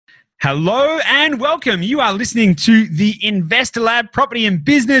Hello and welcome. You are listening to the Investor Lab Property and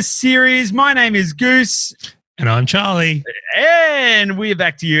Business Series. My name is Goose. And I'm Charlie. And we're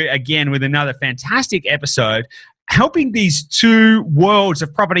back to you again with another fantastic episode, helping these two worlds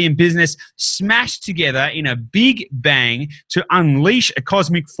of property and business smash together in a big bang to unleash a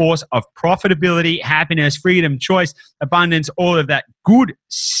cosmic force of profitability, happiness, freedom, choice, abundance, all of that good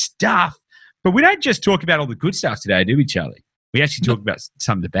stuff. But we don't just talk about all the good stuff today, do we, Charlie? We actually talk about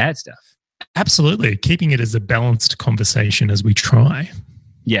some of the bad stuff. Absolutely. Keeping it as a balanced conversation as we try.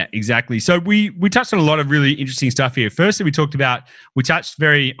 Yeah, exactly. So we touched on a lot of really interesting stuff here. Firstly, we touched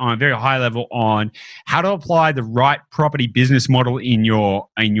on a very high level on how to apply the right property business model in your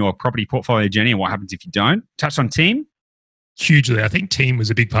property portfolio journey and what happens if you don't. Touched on team. Hugely. I think team was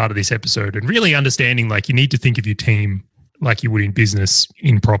a big part of this episode, and really understanding you need to think of your team like you would in business,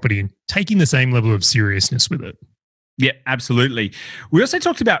 in property, and taking the same level of seriousness with it. Yeah, absolutely. We also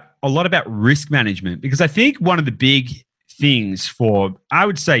talked a lot about risk management, because I think one of the big things for, I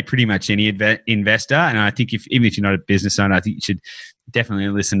would say, pretty much any investor, and I think even if you're not a business owner, I think you should definitely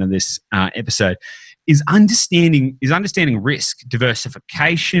listen to this episode, is understanding risk,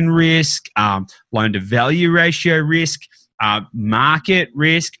 diversification risk, loan to value ratio risk, market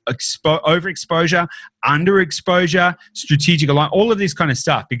risk, overexposure, underexposure, strategic alignment, all of this kind of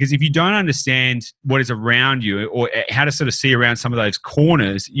stuff. Because if you don't understand what is around you or how to sort of see around some of those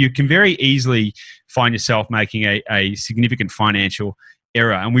corners, you can very easily find yourself making a significant financial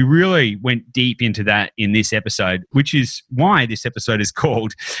error. And we really went deep into that in this episode, which is why this episode is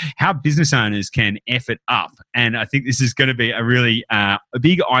called How Business Owners Can F It Up. And I think this is going to be a really a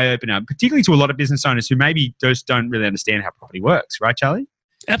big eye-opener, particularly to a lot of business owners who maybe just don't really understand how property works. Right, Charlie?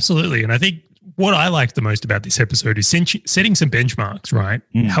 Absolutely. And I think what I liked the most about this episode is setting some benchmarks, right?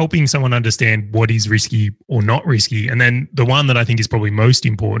 Helping someone understand what is risky or not risky. And then the one that I think is probably most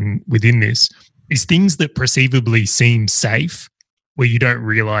important within this is things that perceivably seem safe, where you don't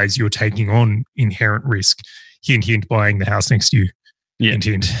realize you're taking on inherent risk. Hint, hint, buying the house next to you. Yeah. Hint,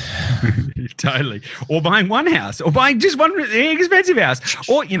 hint. Totally. Or buying one house, or buying just one expensive house.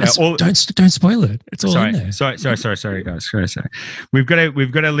 Or, don't spoil it. It's all in there. Sorry, guys. Sorry. We've got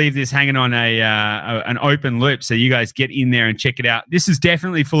to leave this hanging on an open loop so you guys get in there and check it out. This is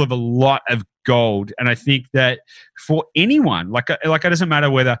definitely full of a lot of gold, and I think that for anyone, it doesn't matter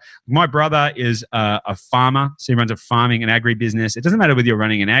whether my brother is a farmer, so he runs a farming and agri business. It doesn't matter whether you're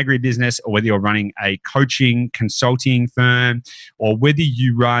running an agri business or whether you're running a coaching consulting firm, or whether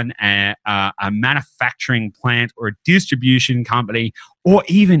you run a manufacturing plant or a distribution company, or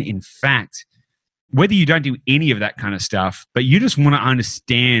even, in fact, whether you don't do any of that kind of stuff, but you just want to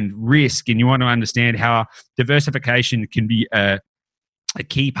understand risk and you want to understand how diversification can be a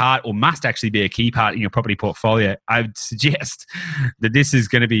key part, or must actually be a key part in your property portfolio. I would suggest that this is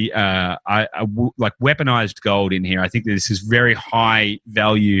going to be like weaponized gold in here. I think that this is very high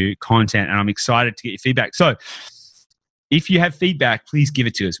value content, and I'm excited to get your feedback. So if you have feedback, please give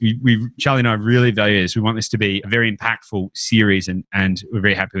it to us. Charlie and I really value this. We want this to be a very impactful series, and we're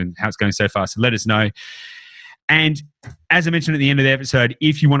very happy with how it's going so far. So let us know. And as I mentioned at the end of the episode,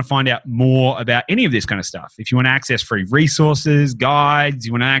 if you want to find out more about any of this kind of stuff, if you want to access free resources, guides,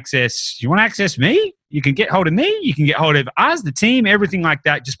 you want to access me, you can get hold of me, you can get hold of us, the team, everything like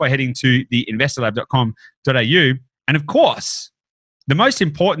that, just by heading to the investorlab.com.au. And of course, the most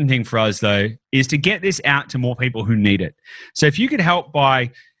important thing for us, though, is to get this out to more people who need it. So if you could help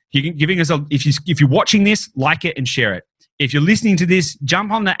by giving us if you're watching this, like it and share it. If you're listening to this,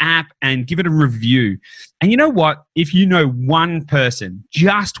 jump on the app and give it a review. And you know what? If you know one person,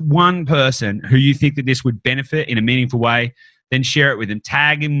 just one person who you think that this would benefit in a meaningful way, then share it with them.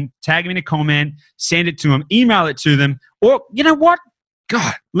 Tag him in a comment, send it to them, email it to them, or you know what?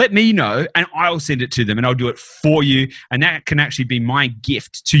 God, let me know and I'll send it to them and I'll do it for you. And that can actually be my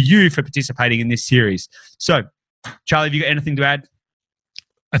gift to you for participating in this series. So, Charlie, have you got anything to add?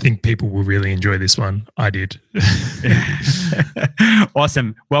 I think people will really enjoy this one. I did.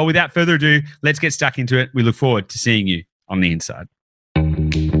 Awesome. Well, without further ado, let's get stuck into it. We look forward to seeing you on the inside.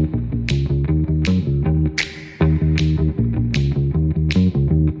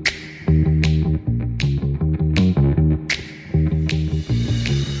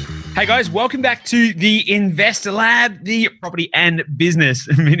 Hey guys, welcome back to the Investor Lab, the property and business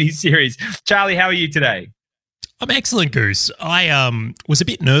mini-series. Charlie, how are you today? I'm excellent, Goose. I was a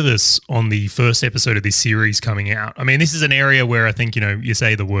bit nervous on the first episode of this series coming out. I mean, this is an area where I think, you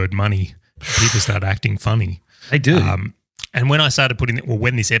say the word money, people start acting funny. They do. And when I started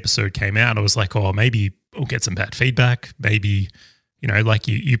when this episode came out, I was like, oh, maybe we'll get some bad feedback. Maybe, You know, like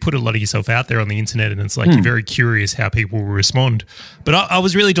you put a lot of yourself out there on the internet, and it's like you're very curious how people will respond. But I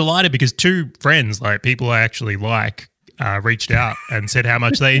was really delighted because two friends, like people I actually like, reached out and said how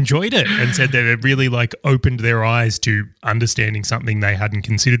much they enjoyed it and said that it really like opened their eyes to understanding something they hadn't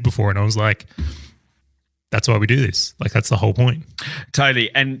considered before. And I was like, that's why we do this. Like, that's the whole point. Totally.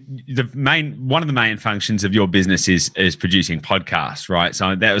 And one of the main functions of your business is producing podcasts, right?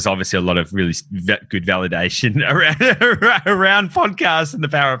 So that was obviously a lot of really good validation around podcasts and the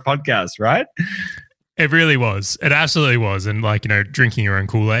power of podcasts, right? It really was. It absolutely was. And like, you know, drinking your own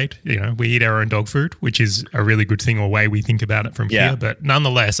Kool-Aid, you know, we eat our own dog food, which is a really good thing or way we think about it from here. But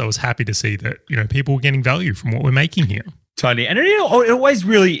nonetheless, I was happy to see that, you know, people were getting value from what we're making here. Totally. And it is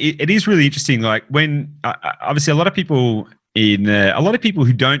really interesting. Like when obviously a lot of people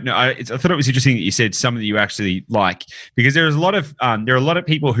who don't know, I thought it was interesting that you said some that you actually like, because there are a lot of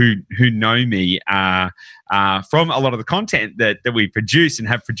people who know me from a lot of the content that we produce and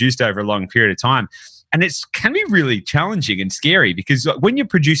have produced over a long period of time. And it can be really challenging and scary because when you're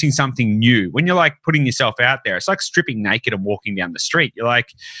producing something new, when you're like putting yourself out there, it's like stripping naked and walking down the street. You're like,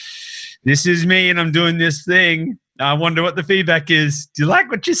 this is me and I'm doing this thing. I wonder what the feedback is. Do you like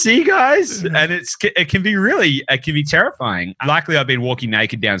what you see, guys? And it can be terrifying. Luckily, I've been walking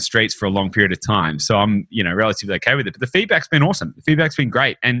naked down streets for a long period of time, so I'm, you know, relatively okay with it. But the feedback's been awesome. The feedback's been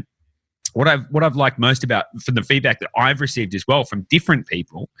great. And what I've liked most about from the feedback that I've received as well from different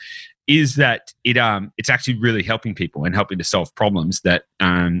people is that it's actually really helping people and helping to solve problems that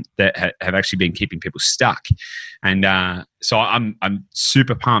have actually been keeping people stuck. And so I'm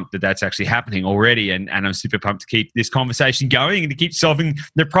super pumped that that's actually happening already, and I'm super pumped to keep this conversation going and to keep solving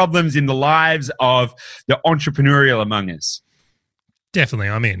the problems in the lives of the entrepreneurial among us. Definitely,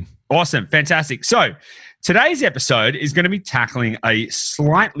 I'm in. Awesome, fantastic. So today's episode is going to be tackling a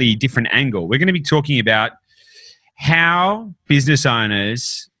slightly different angle. We're going to be talking about how business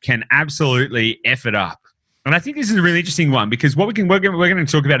owners can absolutely F it up. And I think this is a really interesting one because what we're going to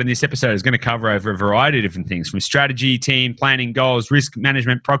talk about in this episode is going to cover over a variety of different things, from strategy, team, planning, goals, risk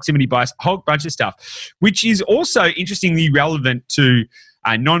management, proximity bias, a whole bunch of stuff, which is also interestingly relevant to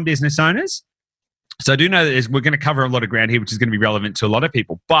non-business owners. So I do know that we're going to cover a lot of ground here, which is going to be relevant to a lot of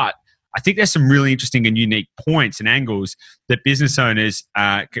people. But I think there's some really interesting and unique points and angles that business owners,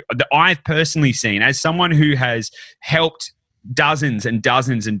 that I've personally seen as someone who has helped dozens and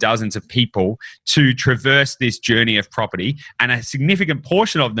dozens and dozens of people to traverse this journey of property, and a significant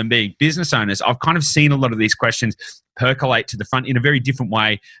portion of them being business owners. I've kind of seen a lot of these questions percolate to the front in a very different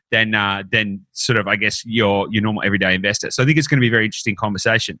way than sort of, I guess, your normal everyday investor. So I think it's going to be a very interesting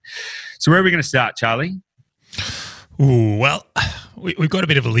conversation. So where are we going to start, Charlie? Ooh, well, we've got a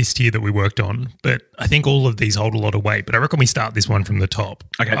bit of a list here that we worked on, but I think all of these hold a lot of weight. But I reckon we start this one from the top.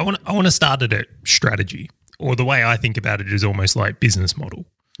 Okay. I want to start it at strategy, or the way I think about it is almost like business model.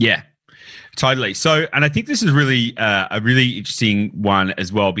 Yeah, totally. So, and I think this is really a really interesting one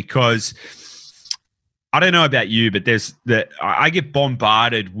as well, because I don't know about you, but I get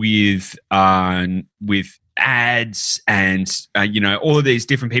bombarded with ads and all of these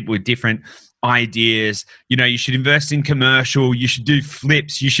different people with different ideas. You should invest in commercial, you should do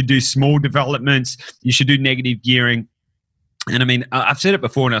flips, you should do small developments, you should do negative gearing. And I mean, I've said it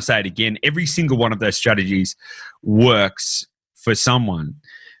before and I'll say it again, every single one of those strategies works for someone.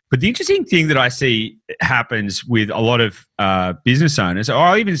 But the interesting thing that I see happens with a lot of business owners, or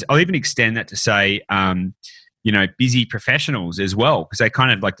I'll even extend that to say, busy professionals as well, because they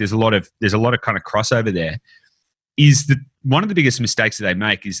kind of like there's a lot of kind of crossover there. Is that one of the biggest mistakes that they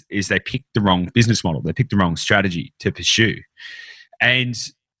make is they pick the wrong business model, they pick the wrong strategy to pursue. And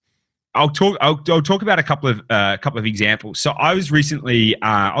I'll talk about a couple of examples. So I was recently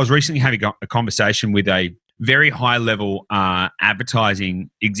having a conversation with a very high level advertising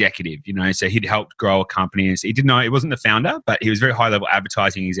executive. So he'd helped grow a company. And he didn't know, he wasn't the founder, but he was a very high level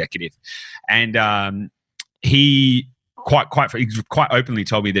advertising executive, and he quite openly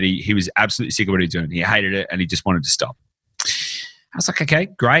told me that he was absolutely sick of what he was doing. He hated it and he just wanted to stop. I was like, okay,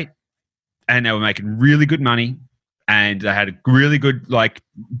 great. And they were making really good money and they had a really good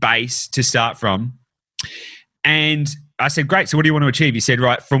base to start from. And I said, great. So what do you want to achieve? He said,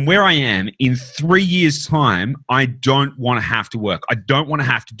 right, from where I am in 3 years' time, I don't want to have to work. I don't want to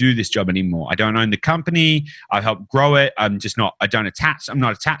have to do this job anymore. I don't own the company. I've helped grow it. I'm not attached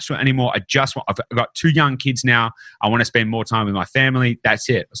to it anymore. I've got 2 young kids now. I want to spend more time with my family. That's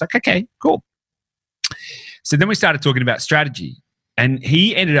it. I was like, okay, cool. So then we started talking about strategy. And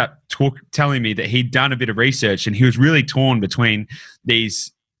he ended up telling me that he'd done a bit of research and he was really torn between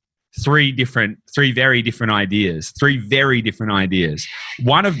these three very different ideas.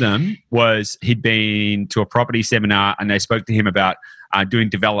 One of them was he'd been to a property seminar and they spoke to him about doing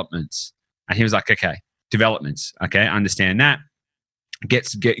developments. And he was like, okay, developments. Okay, understand that.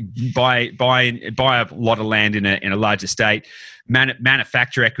 Buy a lot of land in a large estate,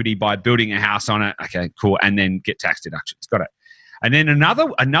 manufacture equity by building a house on it. Okay, cool. And then get tax deductions. Got it. And then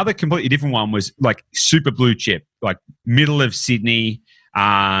another completely different one was like super blue chip, like middle of Sydney,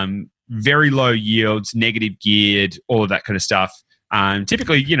 very low yields, negative geared, all of that kind of stuff.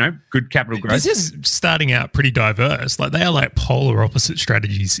 Typically, good capital growth. This is starting out pretty diverse. Like they are like polar opposite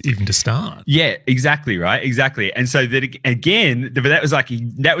strategies even to start. Yeah, exactly. Right. Exactly. And so that again, it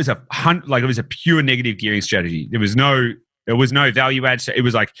was a pure negative gearing strategy. There was no value add. So it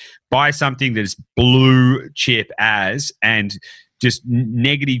was like buy something that is blue chip and just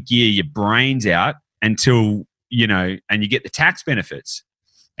negative gear your brains out until, and you get the tax benefits.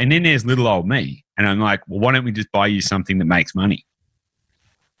 And then there's little old me. And I'm like, well, why don't we just buy you something that makes money?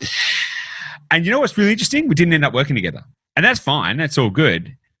 And you know what's really interesting? We didn't end up working together. And that's fine. That's all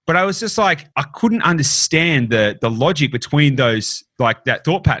good. But I was just like, I couldn't understand the logic between those, like that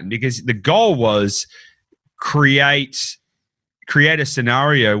thought pattern, because the goal was create a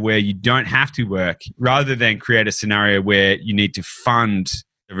scenario where you don't have to work rather than create a scenario where you need to fund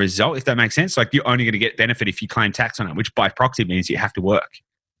the result, if that makes sense. Like you're only going to get benefit if you claim tax on it, which by proxy means you have to work.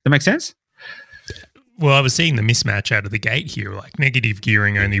 That make sense? Well, I was seeing the mismatch out of the gate here. Like negative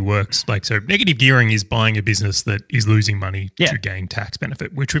gearing only works. So negative gearing is buying a business that is losing money to gain tax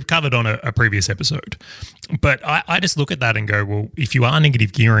benefit, which we've covered on a previous episode. But I just look at that and go, well, if you are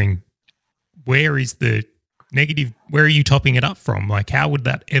negative gearing, where is the negative? Where are you topping it up from? Like how would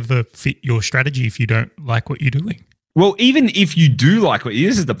that ever fit your strategy if you don't like what you're doing? Well, even if you do like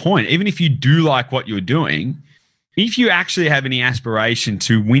this is the point. Even if you do like what you're doing, if you actually have any aspiration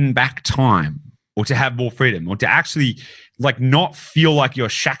to win back time or to have more freedom or to actually like not feel like you're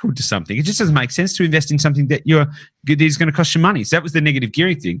shackled to something, it just doesn't make sense to invest in something that is going to cost you money. So that was the negative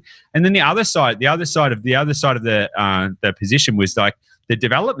gearing thing. And then the other side of the position was like the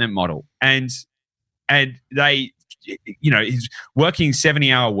development model. And they, is working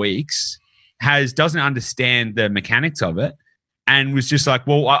 70-hour weeks, doesn't understand the mechanics of it. And was just like,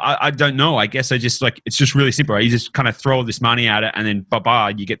 well, I don't know. I guess I just like, it's just really simple. Right? You just kind of throw all this money at it and then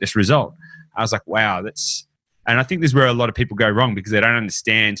bye-bye, you get this result. I was like, wow, and I think this is where a lot of people go wrong because they don't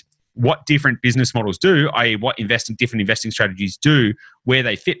understand what different business models do, i.e. what different investing strategies do, where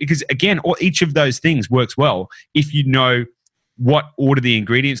they fit. Because again, each of those things works well if you know what order the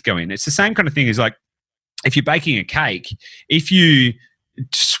ingredients go in. It's the same kind of thing as like, if you're baking a cake, if you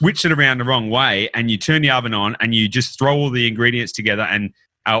switch it around the wrong way and you turn the oven on and you just throw all the ingredients together and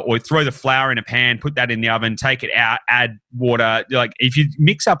or throw the flour in a pan, put that in the oven, take it out, add water. Like if you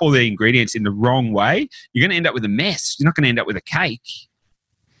mix up all the ingredients in the wrong way, you're going to end up with a mess. You're not going to end up with a cake.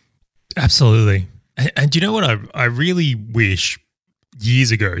 Absolutely. And you know what? I really wish years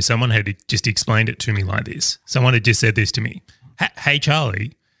ago someone had just explained it to me like this. Someone had just said this to me. Hey,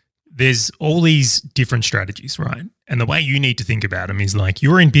 Charlie, there's all these different strategies, right? And the way you need to think about them is like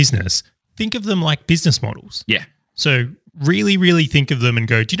you're in business. Think of them like business models. Yeah. So really, really think of them and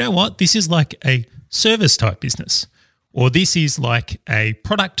go, do you know what? This is like a service type business or this is like a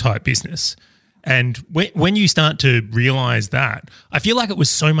product type business. And when you start to realize that, I feel like it was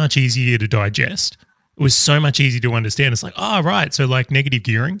so much easier to digest. It was so much easier to understand. It's like, oh, right. So like negative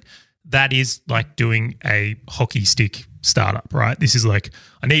gearing, that is like doing a hockey stick startup, right? This is like,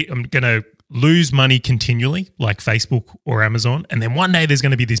 I'm going to lose money continually like Facebook or Amazon. And then one day there's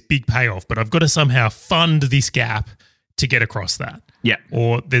going to be this big payoff, but I've got to somehow fund this gap to get across that. Yeah.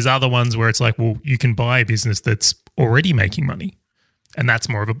 Or there's other ones where it's like, well, you can buy a business that's already making money. And that's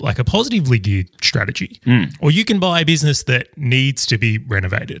more of a positively geared strategy. Or you can buy a business that needs to be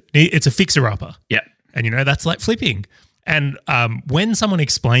renovated. It's a fixer-upper. Yeah. And, that's like flipping. And when someone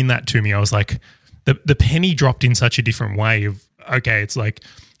explained that to me, I was like, the penny dropped in such a different way of, okay, it's like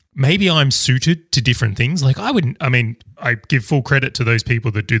maybe I'm suited to different things. Like I give full credit to those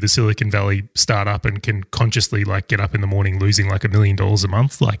people that do the Silicon Valley startup and can consciously like get up in the morning losing like $1 million a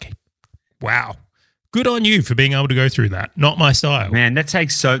month. Like, wow. Good on you for being able to go through that. Not my style. Man, that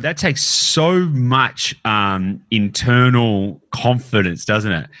takes so much internal confidence,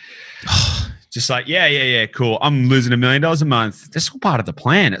 doesn't it? Just like, yeah, cool. I'm losing $1 million a month. That's all part of the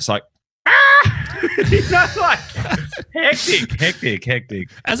plan. It's like, like hectic.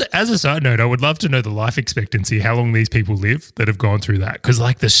 As a side note, I would love to know the life expectancy, how long these people live that have gone through that. Because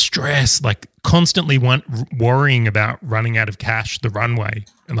like the stress, like constantly worrying about running out of cash, the runway,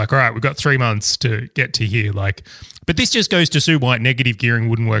 and like, all right, we've got 3 months to get to here. Like, But this just goes to show why negative gearing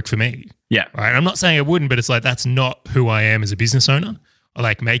wouldn't work for me. Yeah. Right. I'm not saying it wouldn't, but it's like that's not who I am as a business owner. I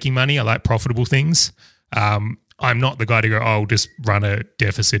like making money. I like profitable things. I'm not the guy to go, oh, I'll just run a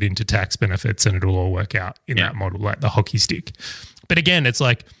deficit into tax benefits and it'll all work out in that model, like the hockey stick. But again, it's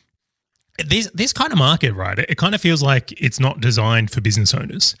like this kind of market, right? It kind of feels like it's not designed for business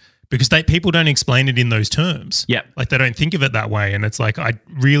owners because people don't explain it in those terms. Yeah. Like they don't think of it that way. And it's like, I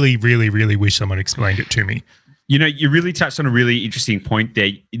really, really, really wish someone explained it to me. You know, you really touched on a really interesting point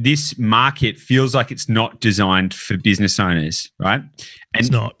there. This market feels like it's not designed for business owners, right? And it's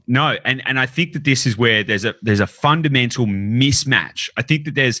not. No, and I think that this is where there's a fundamental mismatch. I think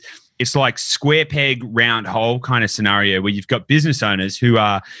that it's like square peg, round hole kind of scenario where you've got business owners who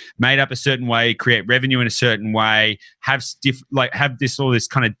are made up a certain way, create revenue in a certain way, have this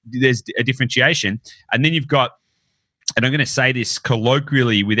kind of there's a differentiation, and then you've got. And I'm going to say this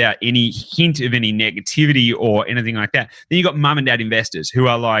colloquially without any hint of any negativity or anything like that. Then you got mum and dad investors who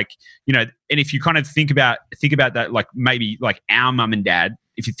are like, you know, and if you kind of think about that, like maybe like our mum and dad,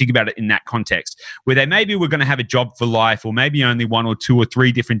 if you think about it in that context, where they maybe were going to have a job for life, or maybe only one or two or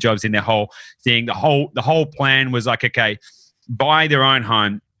three different jobs in their whole thing. The whole plan was like, okay, buy their own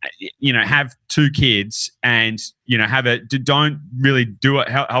home, you know, have two kids and, you know, don't really do it,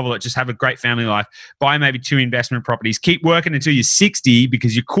 just have a great family life, buy maybe 2 investment properties, keep working until you're 60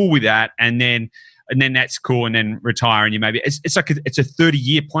 because you're cool with that. And then that's cool. And then retire. And it's like it's a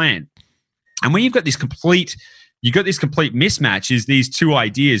 30-year plan. And when you've got this complete mismatch is these two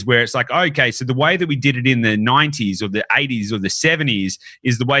ideas where it's like, okay, so the way that we did it in the 90s or the 80s or the 70s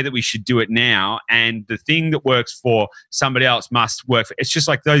is the way that we should do it now. And the thing that works for somebody else must work for, it's just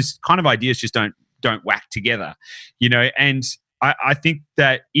like those kind of ideas just don't whack together, you know? And I think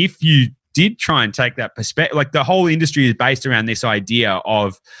that if you did try and take that perspective, like the whole industry is based around this idea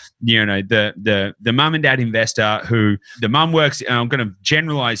of, you know, the mum and dad investor who the mum works, and I'm going to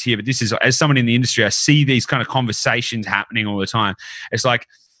generalize here, but this is, as someone in the industry, I see these kind of conversations happening all the time. It's like,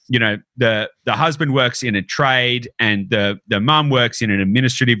 you know, the husband works in a trade and the mum works in an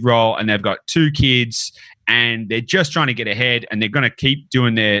administrative role, and they've got 2 kids and they're just trying to get ahead, and they're going to keep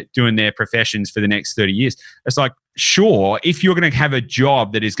doing their professions for the next 30 years. It's like, sure, if you're going to have a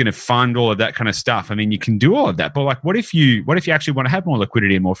job that is going to fund all of that kind of stuff, I mean, you can do all of that. But like, what if you actually want to have more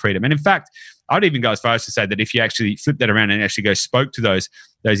liquidity and more freedom? And in fact, I'd even go as far as to say that if you actually flip that around and actually spoke to those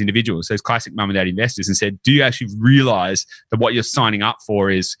individuals, those classic mum and dad investors, and said, do you actually realize that what you're signing up for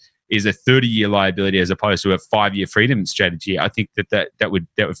is a 30-year liability as opposed to a 5-year freedom strategy? I think that would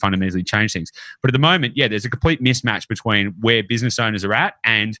fundamentally change things. But at the moment, yeah, there's a complete mismatch between where business owners are at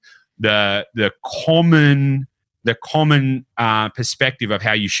and the common perspective of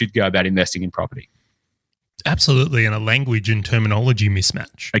how you should go about investing in property. Absolutely, and a language and terminology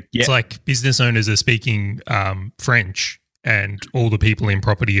mismatch. It's like business owners are speaking French and all the people in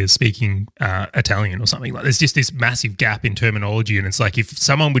property are speaking Italian or something. Like there's just this massive gap in terminology, and it's like if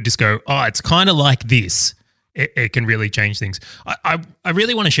someone would just go, oh, it's kind of like this, it can really change things. I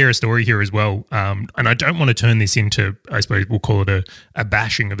really want to share a story here as well, and I don't want to turn this into, I suppose we'll call it a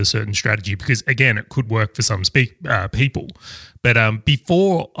bashing of a certain strategy, because again, it could work for some people. But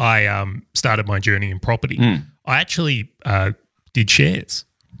before I started my journey in property, I actually did shares.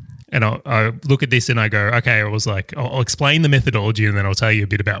 And I look at this and I go, okay, I was like, I'll explain the methodology and then I'll tell you a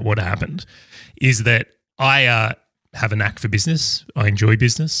bit about what happened. Is that I have a knack for business. I enjoy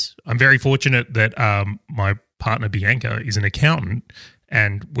business. I'm very fortunate that my partner Bianca is an accountant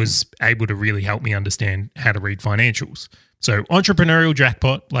and was able to really help me understand how to read financials. So entrepreneurial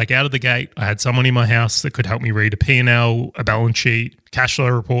jackpot, like out of the gate, I had someone in my house that could help me read a P&L, a balance sheet, cash flow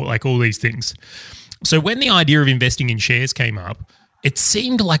report, like all these things. So when the idea of investing in shares came up, it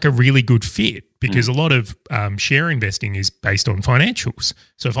seemed like a really good fit because a lot of share investing is based on financials.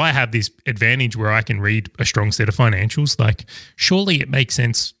 So if I have this advantage where I can read a strong set of financials, like surely it makes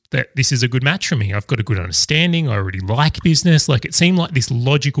sense that this is a good match for me. I've got a good understanding. I already like business. Like it seemed like this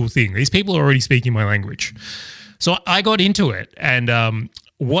logical thing. These people are already speaking my language. So I got into it, and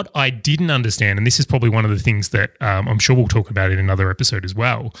what I didn't understand, and this is probably one of the things that I'm sure we'll talk about in another episode as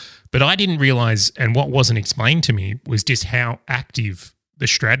well, but I didn't realize, and what wasn't explained to me was just how active the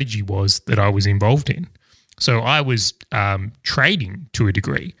strategy was that I was involved in. So I was trading to a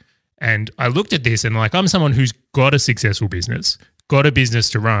degree, and I looked at this and like, I'm someone who's got a successful business, got a business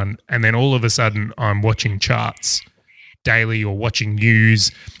to run, and then all of a sudden I'm watching charts daily or watching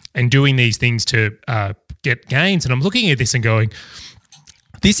news and doing these things to get gains. And I'm looking at this and going,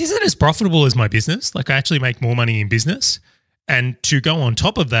 this isn't as profitable as my business. Like I actually make more money in business. And to go on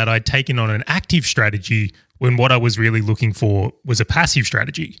top of that, I'd taken on an active strategy when what I was really looking for was a passive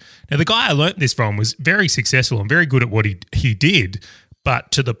strategy. Now, the guy I learnt this from was very successful and very good at what he did,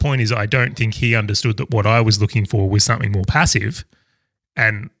 but to the point is I don't think he understood that what I was looking for was something more passive,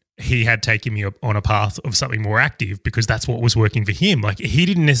 and he had taken me on a path of something more active because that's what was working for him. Like, he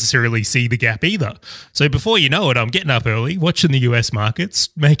didn't necessarily see the gap either. So before you know it, I'm getting up early, watching the US markets,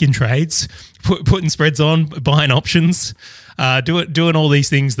 making trades, putting spreads on, buying options, doing all these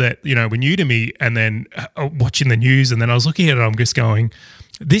things that, were new to me, and then watching the news. And then I was looking at it, I'm just going,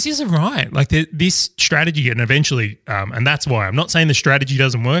 this isn't right. Like, this strategy, and eventually, and that's why I'm not saying the strategy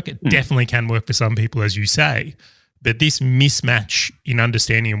doesn't work. It definitely can work for some people, as you say. But this mismatch in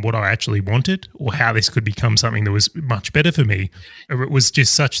understanding of what I actually wanted, or how this could become something that was much better for me, it was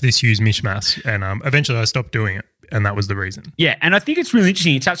just such this huge mishmash. And eventually I stopped doing it. And that was the reason. Yeah. And I think it's really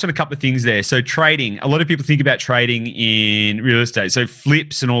interesting. You touched on a couple of things there. So trading, a lot of people think about trading in real estate. So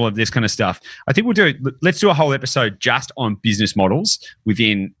flips and all of this kind of stuff. I think let's do a whole episode just on business models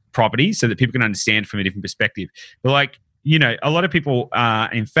within property so that people can understand from a different perspective. But a lot of people,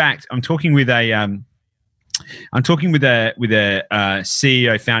 in fact, I'm talking with a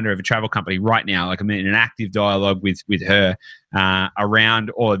CEO founder of a travel company right now. Like, I'm in an active dialogue with her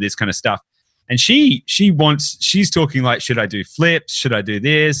around all of this kind of stuff. And she's talking like, should I do flips? Should I do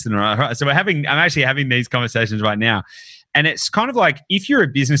this? And so I'm actually having these conversations right now. And it's kind of like, if you're a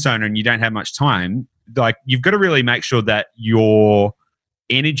business owner and you don't have much time, like, you've got to really make sure that your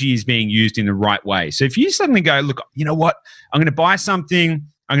energy is being used in the right way. So if you suddenly go, look, you know what? I'm going to buy something,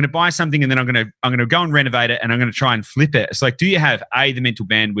 and then I'm going to go and renovate it, and I'm going to try and flip it. It's like, do you have A, the mental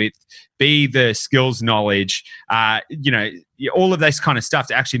bandwidth, B, the skills, knowledge, all of this kind of stuff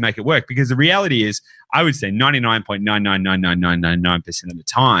to actually make it work? Because the reality is, I would say 99.9999999% of the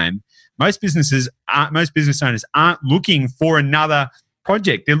time, most business owners aren't looking for another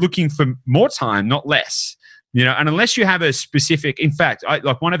project. They're looking for more time, not less. And unless you have a specific, in fact,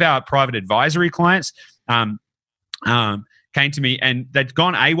 like one of our private advisory clients, came to me and they'd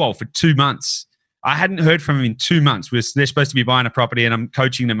gone AWOL for 2 months. I hadn't heard from them in 2 months. They're supposed to be buying a property, and I'm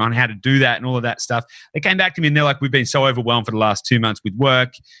coaching them on how to do that and all of that stuff. They came back to me and they're like, we've been so overwhelmed for the last 2 months with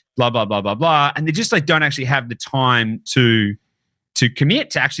work, blah, blah, blah, blah, blah. And they just don't actually have the time to commit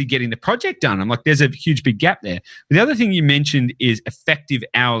to actually getting the project done. I'm like, there's a huge big gap there. But the other thing you mentioned is effective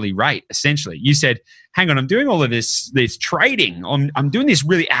hourly rate, essentially. You said, hang on, I'm doing all of this trading. I'm doing this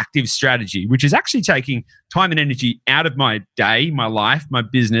really active strategy, which is actually taking time and energy out of my day, my life, my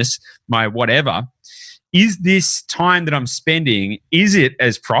business, my whatever. Is this time that I'm spending, is it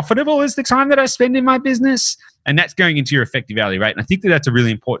as profitable as the time that I spend in my business? And that's going into your effective hourly rate. And I think that's a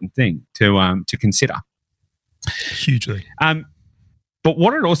really important thing to consider. Hugely. But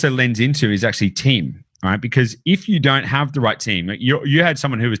what it also lends into is actually team, right? Because if you don't have the right team, you had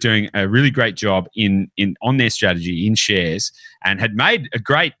someone who was doing a really great job on their strategy in shares and had made a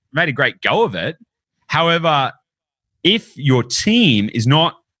great go of it. However, if your team is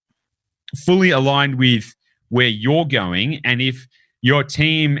not fully aligned with where you're going, and if your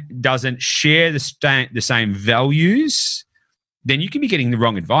team doesn't share the same values, then you can be getting the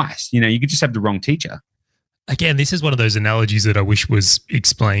wrong advice. You could just have the wrong teacher. Again, this is one of those analogies that I wish was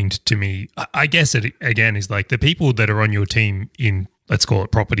explained to me. I guess it, again, is like the people that are on your team in, let's call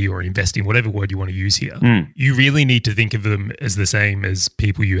it property or investing, whatever word you want to use here, you really need to think of them as the same as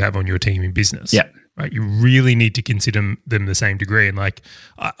people you have on your team in business. Yeah. Right? You really need to consider them the same degree. And like,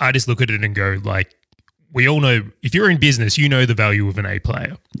 I just look at it and go, like, we all know, if you're in business, you know the value of an A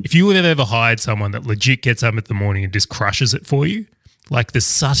player. If you have ever hired someone that legit gets up in the morning and just crushes it for you, like the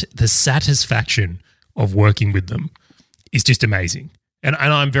satisfaction of working with them is just amazing. And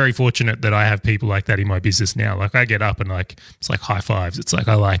I'm very fortunate that I have people like that in my business now. Like, I get up and like, it's like high fives. It's like,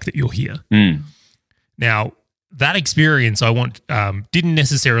 I like that you're here. Now, that experience I didn't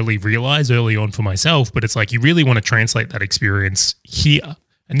necessarily realize early on for myself, but it's like, you really want to translate that experience here.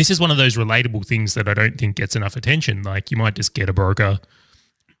 And this is one of those relatable things that I don't think gets enough attention. Like, you might just get a broker,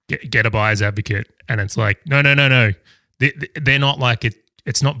 get a buyer's advocate, and it's like, no. They're not like it.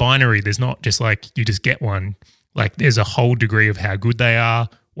 It's not binary. There's not just like, you just get one. Like, there's a whole degree of how good they are,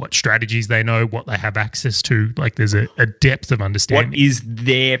 what strategies they know, what they have access to. Like, there's a depth of understanding. What is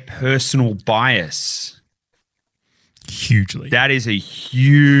their personal bias? Hugely. That is a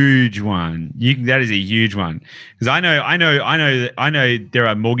huge one. That is a huge one. Because I know there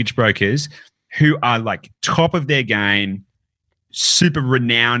are mortgage brokers who are like top of their game, super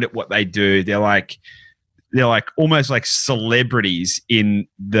renowned at what they do. They're like almost like celebrities in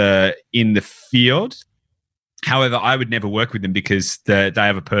the field. However, I would never work with them because they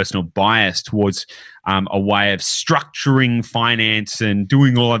have a personal bias towards a way of structuring finance and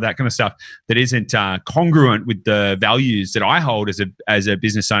doing all of that kind of stuff that isn't congruent with the values that I hold as a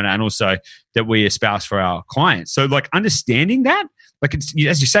business owner, and also that we espouse for our clients. So, like, understanding that, like, it's,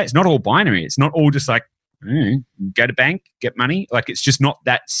 as you say, it's not all binary. It's not all just like, go to bank, get money. Like, it's just not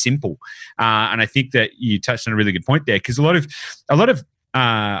that simple. And I think that you touched on a really good point there, because a lot of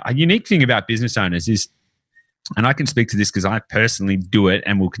a unique thing about business owners is, and I can speak to this because I personally do it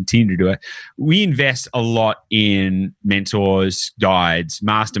and will continue to do it, we invest a lot in mentors, guides,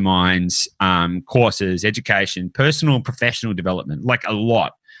 masterminds, courses, education, personal and professional development, like a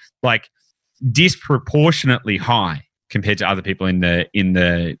lot, like disproportionately high compared to other people in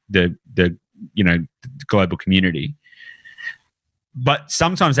the global community. But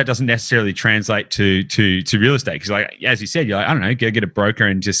sometimes that doesn't necessarily translate to real estate, because, like, as you said, you're like, I don't know, go get a broker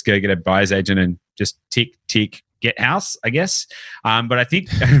and just go get a buyer's agent and just tick, get house, I guess. But I think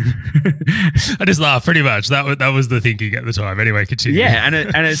I just laughed. Pretty much that was the thinking at the time. Anyway, continue. Yeah, and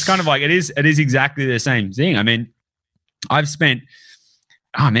it's kind of like it is exactly the same thing. I mean, I've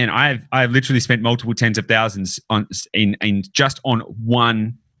literally spent multiple tens of thousands on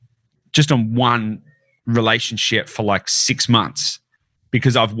one relationship for like 6 months,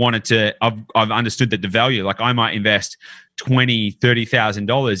 because I've understood that the value, like, I might invest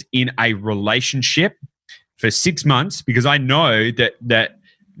 $20,000-$30,000 in a relationship for 6 months, because I know that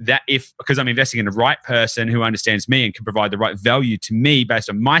because I'm investing in the right person who understands me and can provide the right value to me based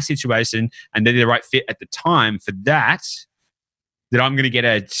on my situation, and they're the right fit at the time for that I'm going to get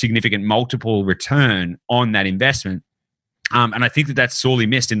a significant multiple return on that investment. And I think that that's sorely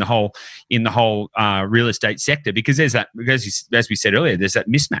missed in the whole real estate sector, because there's that, as we said earlier, there's that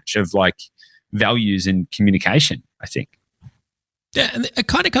mismatch of like values and communication, I think. Yeah, and it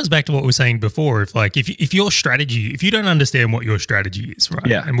kind of comes back to what we were saying before. If your strategy, if you don't understand what your strategy is, right?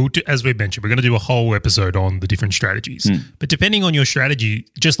 Yeah. And as we mentioned, we're going to do a whole episode on the different strategies. But depending on your strategy,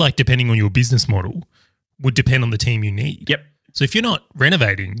 just like depending on your business model, would depend on the team you need. Yep. So if you're not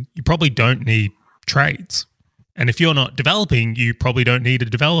renovating, you probably don't need trades. And if you're not developing, you probably don't need a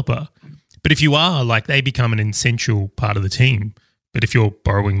developer. But if you are, like, they become an essential part of the team. But if you're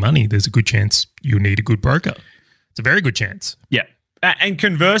borrowing money, there's a good chance you'll need a good broker. It's a very good chance. Yeah. And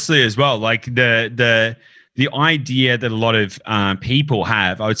conversely as well, like the idea that a lot of people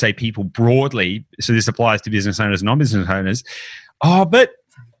have, I would say people broadly, so this applies to business owners and non-business owners, but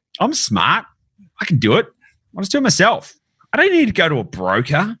I'm smart. I can do it. I'll just do it myself. I don't need to go to a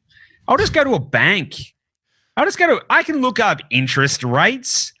broker. I'll just go to a bank. I can look up interest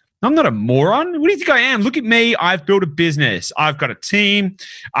rates. I'm not a moron. What do you think I am? Look at me. I've built a business. I've got a team.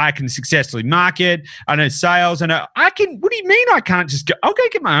 I can successfully market. I know sales. What do you mean I can't just go? I'll go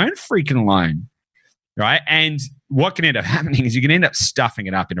get my own freaking loan. Right. And what can end up happening is you can end up stuffing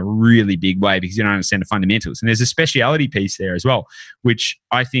it up in a really big way because you don't understand the fundamentals. And there's a speciality piece there as well, which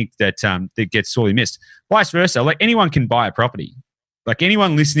I think that gets sorely missed. Vice versa. Like, anyone can buy a property. Like,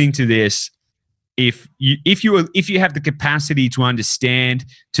 anyone listening to this, if you have the capacity to understand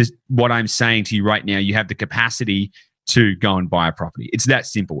to what I'm saying to you right now, you have the capacity to go and buy a property. It's that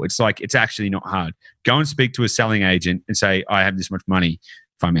simple. It's like, it's actually not hard. Go and speak to a selling agent and say, I have this much money,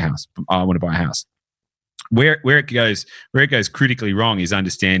 find me a house. I want to buy a house. Where it goes critically wrong is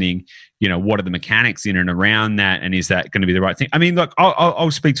understanding, what are the mechanics in and around that, and is that going to be the right thing? I mean, look,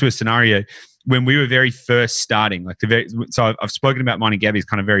 I'll speak to a scenario when we were very first starting. So I've spoken about mine and Gabby's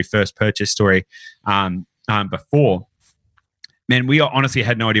kind of very first purchase story before. Man, we honestly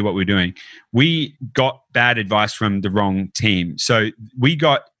had no idea what we were doing. We got bad advice from the wrong team. So we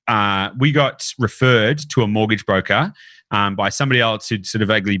got referred to a mortgage broker by somebody else who'd sort of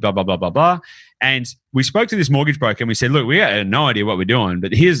vaguely blah, blah, blah, blah, blah. And we spoke to this mortgage broker and we said, look, we had no idea what we're doing,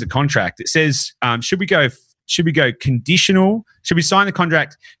 but here's the contract. It says, should we go conditional? Should we sign the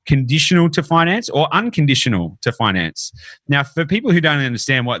contract conditional to finance or unconditional to finance? Now, for people who don't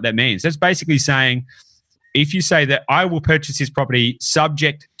understand what that means, that's basically saying, if you say that I will purchase this property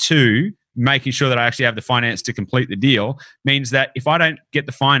subject to making sure that I actually have the finance to complete the deal, means that if I don't get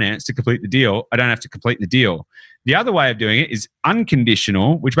the finance to complete the deal, I don't have to complete the deal. The other way of doing it is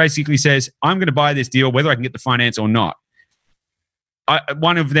unconditional, which basically says, I'm going to buy this deal whether I can get the finance or not.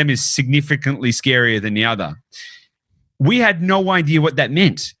 One of them is significantly scarier than the other. We had no idea what that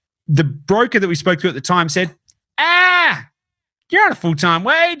meant. The broker that we spoke to at the time said, you're on a full-time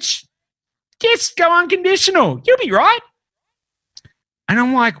wage. Just go unconditional. You'll be right. And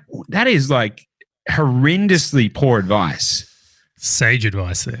I'm like, that is like horrendously poor advice. Sage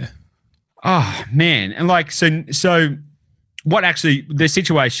advice there. Oh, man. And like, so what actually the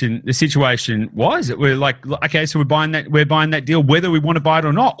situation was that we're like, okay, so we're buying that deal whether we want to buy it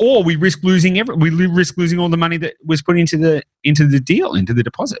or not, or we risk losing all the money that was put into the deal, into the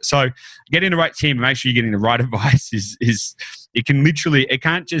deposit. So getting the right team and make sure you're getting the right advice is it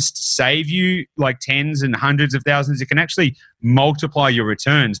can't just save you like tens and hundreds of thousands. It can actually multiply your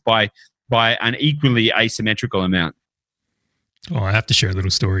returns by an equally asymmetrical amount. Oh, I have to share a little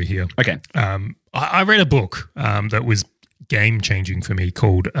story here. Okay. I read a book that was game-changing for me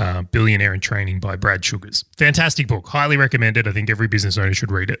called Billionaire in Training by Brad Sugars. Fantastic book. Highly recommended. I think every business owner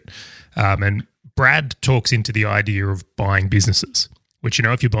should read it. And Brad talks into the idea of buying businesses, which,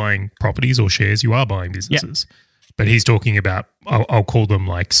 if you're buying properties or shares, you are buying businesses. Yep. But he's talking about, I'll call them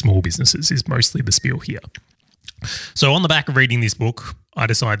like small businesses is mostly the spiel here. So on the back of reading this book, I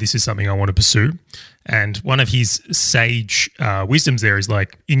decide this is something I want to pursue. And one of his sage wisdoms there is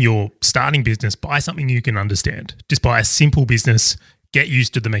like, in your starting business, buy something you can understand. Just buy a simple business, get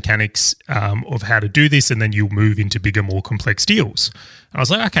used to the mechanics of how to do this, and then you'll move into bigger, more complex deals. And I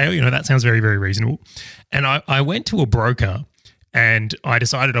was like, okay, that sounds very, very reasonable. And I went to a broker and I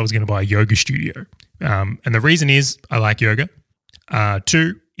decided I was going to buy a yoga studio. And the reason is I like yoga.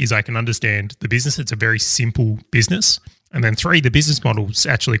 2 is I can understand the business. It's a very simple business. And then 3, the business model is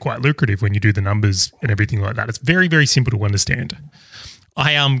actually quite lucrative when you do the numbers and everything like that. It's very, very simple to understand.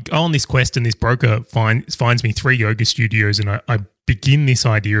 I go on this quest and this broker finds me 3 yoga studios, and I begin this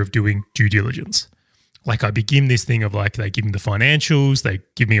idea of doing due diligence. Like I begin this thing of like, they give me the financials, they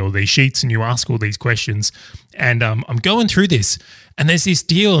give me all these sheets and you ask all these questions. And I'm going through this and there's this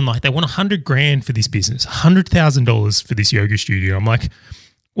deal and like they want $100,000 for this business, $100,000 for this yoga studio. I'm like,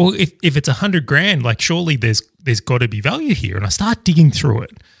 well, if it's $100,000, like surely there's got to be value here. And I start digging through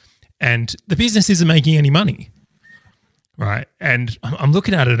it and the business isn't making any money, right? And I'm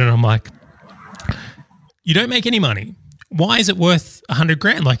looking at it and I'm like, you don't make any money. Why is it worth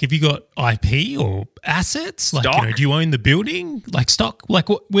 $100,000? Like, have you got IP or assets? Like, stock. Do you own the building? Like stock? Like,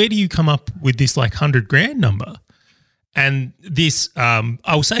 where do you come up with this like $100,000 number? And this,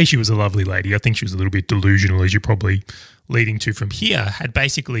 I'll say she was a lovely lady. I think she was a little bit delusional, as you're probably leading to from here, had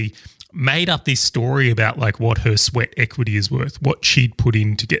basically made up this story about like what her sweat equity is worth, what she'd put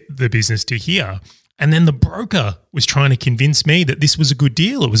in to get the business to here. And then the broker was trying to convince me that this was a good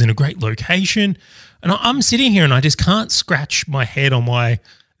deal. It was in a great location. And I'm sitting here and I just can't scratch my head on why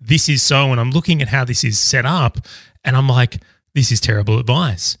this is so. And I'm looking at how this is set up and I'm like, this is terrible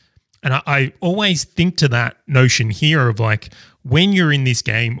advice. And I always think to that notion here of like, when you're in this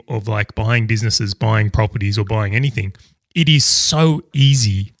game of like buying businesses, buying properties or buying anything, it is so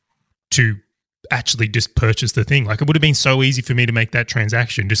easy to actually just purchase the thing. Like it would have been so easy for me to make that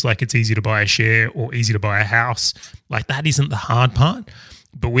transaction, just like it's easy to buy a share or easy to buy a house. Like that isn't the hard part.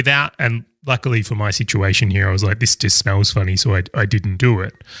 But without, and luckily for my situation here, I was like, this just smells funny, so I didn't do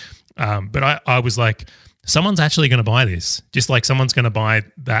it. But I was like, someone's actually going to buy this, just like someone's going to buy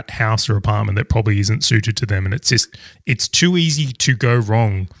that house or apartment that probably isn't suited to them. And it's too easy to go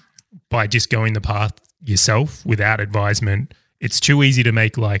wrong by just going the path yourself without advisement. It's too easy to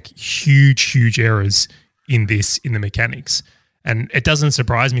make like huge errors in the mechanics. And it doesn't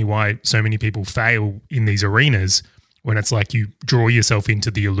surprise me why so many people fail in these arenas when it's like you draw yourself into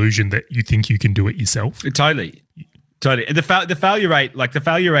the illusion that you think you can do it yourself. Totally. And the failure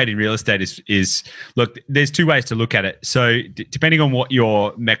rate in real estate is look, there's 2 ways to look at it. So depending on what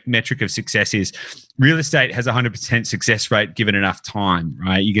your metric of success is, real estate has 100% success rate given enough time,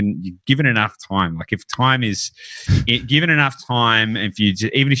 right? You're given enough time. Like if time is given enough time,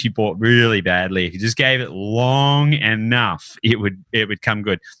 even if you bought really badly, if you just gave it long enough, it would come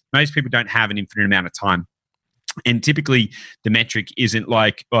good. Most people don't have an infinite amount of time. And typically the metric isn't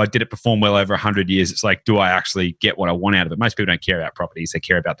like, oh, did it perform well over 100 years? It's like, do I actually get what I want out of it? Most people don't care about properties. They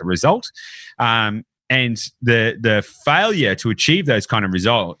care about the result. And the failure to achieve those kind of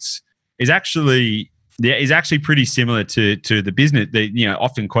results is actually pretty similar to the business,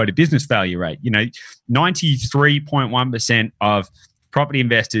 often quoted business failure rate. 93.1% of property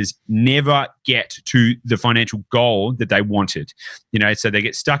investors never get to the financial goal that they wanted. So they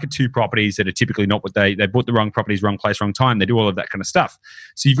get stuck at 2 properties that are typically not what they bought the wrong properties, wrong place, wrong time. They do all of that kind of stuff.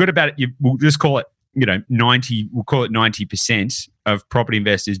 So you've got we'll just call it, 90% of property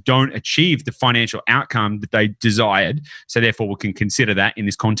investors don't achieve the financial outcome that they desired. So therefore we can consider that in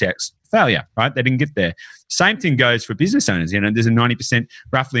this context failure, right? They didn't get there. Same thing goes for business owners. There's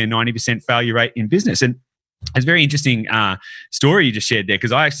roughly a 90% failure rate in business. And it's a very interesting story you just shared there,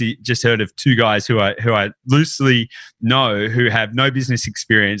 because I actually just heard of 2 guys who I loosely know who have no business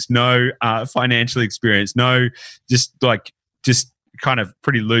experience, no financial experience, just kind of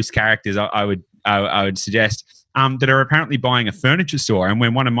pretty loose characters. I would suggest, that are apparently buying a furniture store. And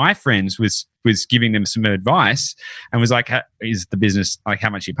when one of my friends was giving them some advice and was like, is the business, like, how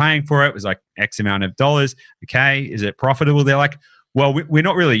much are you paying for it? It was like X amount of dollars. Okay. Is it profitable? They're like, well, we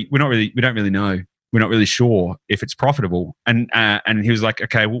don't really know. We're not really sure if it's profitable. And he was like,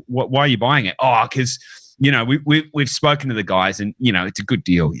 okay, well, why are you buying it? Oh, because, we've spoken to the guys and, it's a good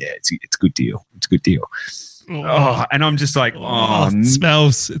deal. Yeah, it's a good deal. It's a good deal. Oh, and I'm just like, it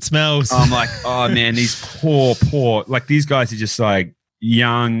smells. I'm like, oh man, these poor, like these guys are just like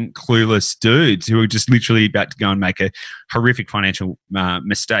young, clueless dudes who are just literally about to go and make a horrific financial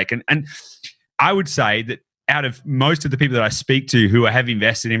mistake. And I would say that out of most of the people that I speak to who have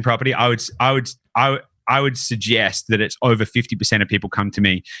invested in property, I would suggest that it's over 50% of people come to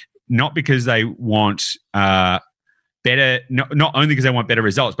me not because they want better, not only because they want better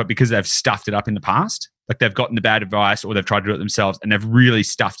results, but because they've stuffed it up in the past. Like they've gotten the bad advice or they've tried to do it themselves and they've really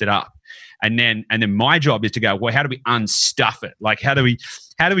stuffed it up. And then my job is to go, well, how do we unstuff it? Like how do we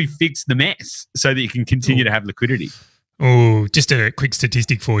fix the mess so that you can continue to have liquidity? Oh, just a quick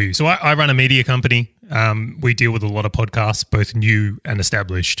statistic for you. So I run a media company. We deal with a lot of podcasts, both new and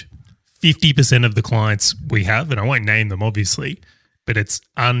established. 50% of the clients we have, and I won't name them obviously, but it's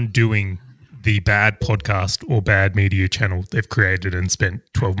undoing the bad podcast or bad media channel they've created and spent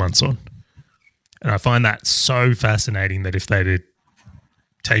 12 months on. And I find that so fascinating that if they'd had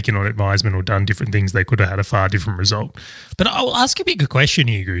taken on advisement or done different things, they could have had a far different result. But I'll ask a bigger question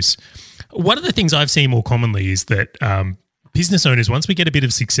here, Goose. One of the things I've seen more commonly is that business owners, once we get a bit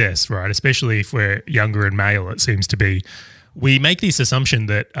of success, right, especially if we're younger and male, it seems to be, we make this assumption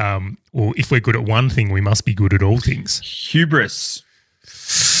that, well, if we're good at one thing, we must be good at all things. Hubris.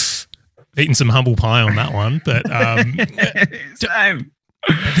 Eating some humble pie on that one, but Same.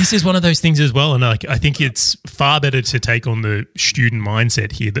 But this is one of those things as well, and I think it's far better to take on the student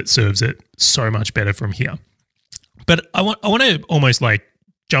mindset here that serves it so much better from here. But I want to almost like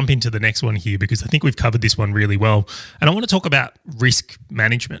jump into the next one here because I think we've covered this one really well, and I want to talk about risk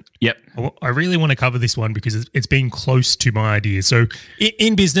management. Yep, I really want to cover this one because it's been close to my ideas. So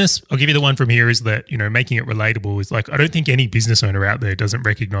in business, I'll give you the one from here is that making it relatable is like I don't think any business owner out there doesn't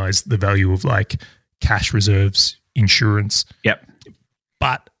recognize the value of like cash reserves, insurance. Yep.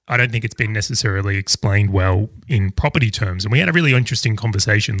 But I don't think it's been necessarily explained well in property terms. And we had a really interesting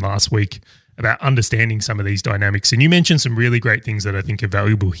conversation last week about understanding some of these dynamics. And you mentioned some really great things that I think are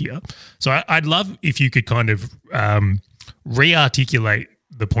valuable here. So I'd love if you could kind of re-articulate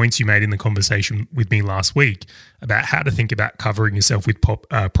the points you made in the conversation with me last week about how to think about covering yourself with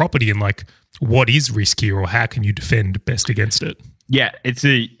property and like what is risk here or how can you defend best against it? Yeah, it's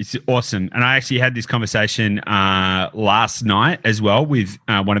awesome. And I actually had this conversation last night as well with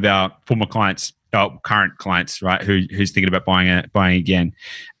one of our former clients, current clients, right, who's thinking about buying again.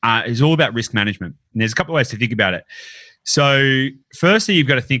 It's all about risk management. And there's a couple of ways to think about it. So firstly, you've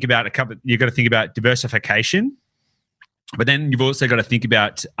got to think about diversification. But then you've also got to think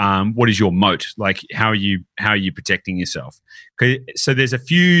about what is your moat, like how are you protecting yourself? So there's a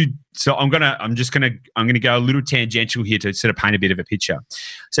few. So I'm gonna go a little tangential here to sort of paint a bit of a picture.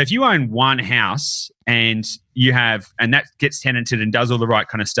 So if you own one house and that gets tenanted and does all the right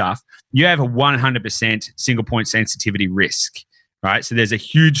kind of stuff, you have a 100% single point sensitivity risk. Right. So there's a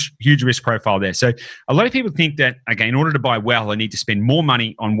huge risk profile there. So a lot of people think that, okay, in order to buy well, I need to spend more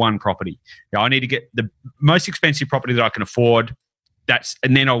money on one property. I need to get the most expensive property that I can afford.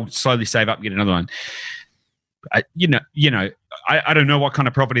 And then I'll slowly save up and get another one. I don't know what kind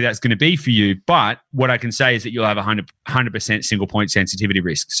of property that's going to be for you, but what I can say is that you'll have 100% single point sensitivity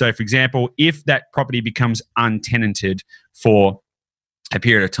risk. So for example, if that property becomes untenanted for a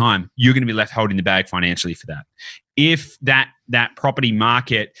period of time, you're going to be left holding the bag financially for that. If that property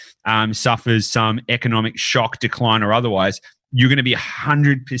market suffers some economic shock, decline, or otherwise, you're going to be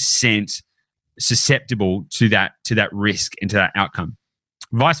 100% susceptible to that risk and to that outcome.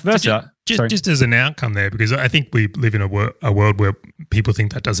 Vice versa. Just as an outcome there, because I think we live in a world where people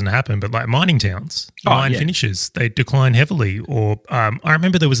think that doesn't happen, but like mining towns, finishes, they decline heavily. Or I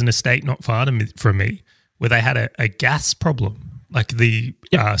remember there was an estate not far from me where they had a gas problem. Like the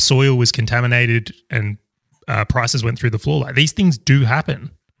soil was contaminated and prices went through the floor. Like these things do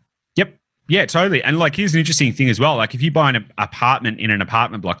happen. Yep. Yeah, totally. And like, here's an interesting thing as well. Like if you buy an apartment in an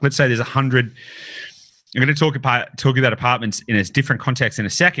apartment block, let's say there's 100. I'm going to talk about apartments in a different context in a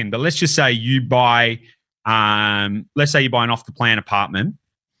second, but let's just say you buy, an off the plan apartment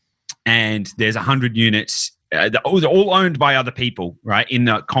and there's 100 units they're all owned by other people, right, in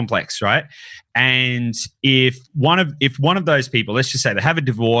the complex, right? And if one of those people, let's just say they have a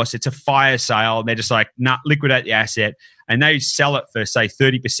divorce, it's a fire sale, they're just like, nah, liquidate the asset, and they sell it for, say,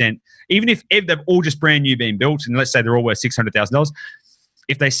 30%, even if they've all just brand new been built, and let's say they're all worth $600,000,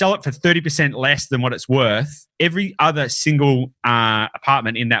 if they sell it for 30% less than what it's worth, every other single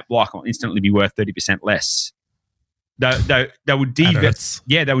apartment in that block will instantly be worth 30% less. They would devalue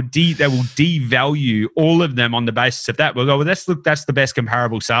all of them on the basis of that. We'll go, well, that's the best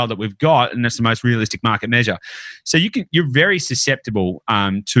comparable sale that we've got, and that's the most realistic market measure. So you're very susceptible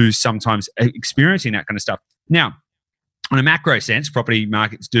to sometimes experiencing that kind of stuff. Now, on a macro sense, property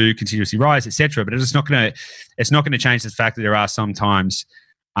markets do continuously rise, etc. But it's not going to change the fact that there are sometimes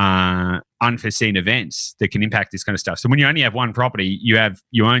unforeseen events that can impact this kind of stuff. So when you only have one property, you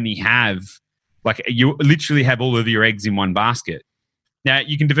literally have all of your eggs in one basket. Now,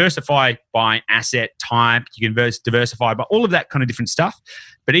 you can diversify by asset type, you can diversify by all of that kind of different stuff.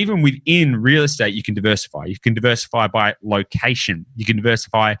 But even within real estate, you can diversify. You can diversify by location. You can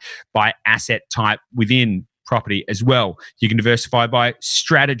diversify by asset type within property as well. You can diversify by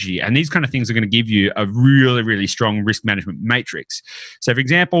strategy. And these kind of things are going to give you a really, really strong risk management matrix. So, for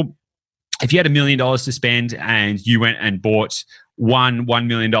example, if you had $1 million to spend and you went and bought $1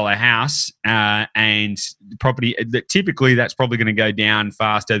 million house and property, typically that's probably going to go down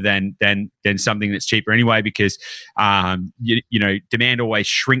faster than something that's cheaper anyway, because demand always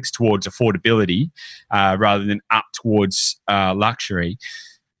shrinks towards affordability rather than up towards luxury.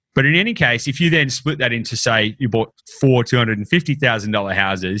 But in any case, if you then split that into, say, you bought 4 $250,000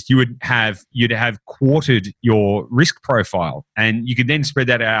 houses, you'd have quartered your risk profile, and you could then spread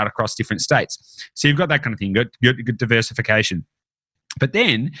that out across different states. So you've got that kind of thing, good diversification. But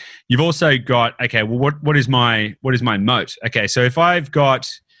then you've also got, okay, well, what is my moat? Okay, so if I've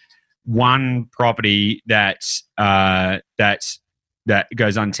got one property that goes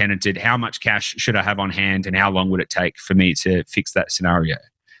untenanted, how much cash should I have on hand, and how long would it take for me to fix that scenario?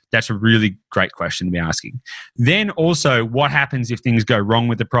 That's a really great question to be asking. Then also, what happens if things go wrong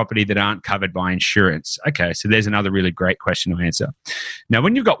with the property that aren't covered by insurance? Okay, so there's another really great question to answer. Now,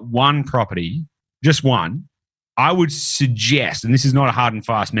 when you've got one property, just one, I would suggest, and this is not a hard and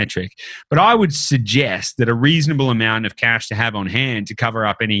fast metric, but I would suggest that a reasonable amount of cash to have on hand to cover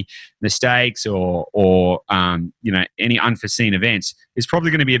up any mistakes or any unforeseen events is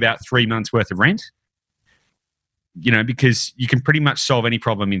probably going to be about 3 months worth of rent. Because you can pretty much solve any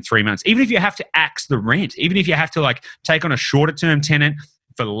problem in 3 months. Even if you have to axe the rent, even if you have to take on a shorter term tenant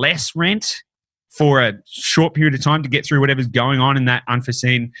for less rent for a short period of time to get through whatever's going on in that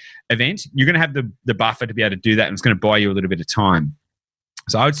unforeseen event, you're going to have the buffer to be able to do that, and it's going to buy you a little bit of time.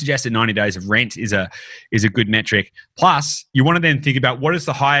 So I would suggest that 90 days of rent is a good metric. Plus, you want to then think about what is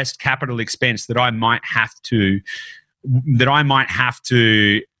the highest capital expense that I might have to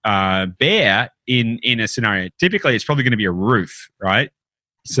bear in a scenario. Typically, it's probably going to be a roof, right?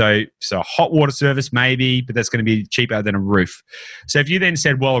 So a hot water service maybe, but that's going to be cheaper than a roof. So if you then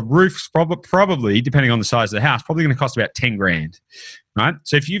said, well, a roof's probably, depending on the size of the house, probably going to cost about 10 grand, right?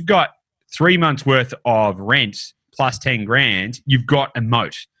 So if you've got 3 months worth of rent plus 10 grand, you've got a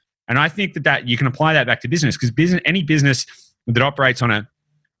moat. And I think that you can apply that back to business, because any business that operates on a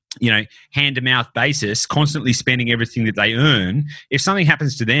hand-to-mouth basis, constantly spending everything that they earn, if something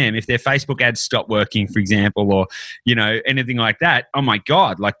happens to them, if their Facebook ads stop working, for example, or anything like that, oh my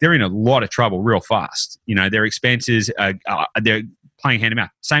God, they're in a lot of trouble real fast. Their expenses they're playing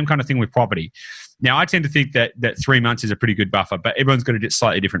hand-to-mouth. Same kind of thing with property. Now, I tend to think that 3 months is a pretty good buffer, but everyone's got a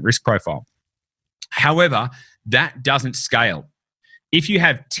slightly different risk profile. However, that doesn't scale. If you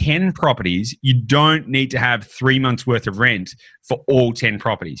have 10 properties, you don't need to have 3 months worth of rent for all 10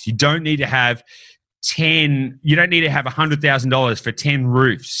 properties. You don't need to have $100,000 for 10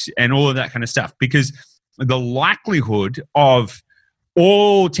 roofs and all of that kind of stuff, because the likelihood of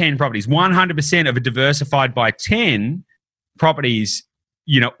all 10 properties, 100% of a diversified by 10 properties,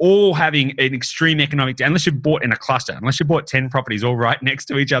 all having an extreme economic, unless you've bought in a cluster, unless you bought 10 properties all right next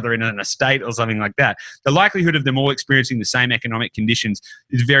to each other in an estate or something like that, the likelihood of them all experiencing the same economic conditions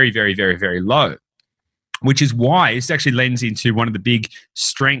is very, very, very, very low. Which is why this actually lends into one of the big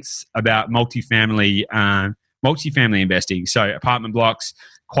strengths about multifamily investing. So apartment blocks,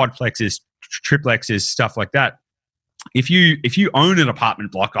 quadplexes, triplexes, stuff like that. If you own an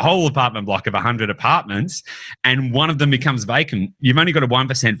apartment block, a whole apartment block of 100 apartments, and one of them becomes vacant, you've only got a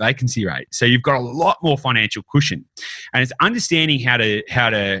 1% vacancy rate. So you've got a lot more financial cushion. And it's understanding how to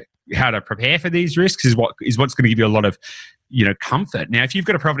prepare for these risks is what's going to give you a lot of comfort. Now, if you've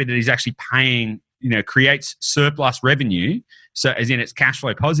got a property that is actually creates surplus revenue, so as in it's cash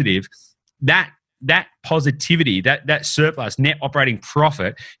flow positive, that that positivity, that surplus, net operating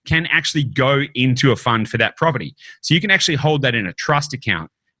profit, can actually go into a fund for that property. So you can actually hold that in a trust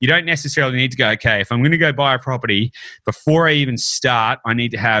account. You don't necessarily need to go, okay, if I'm going to go buy a property, before I even start, I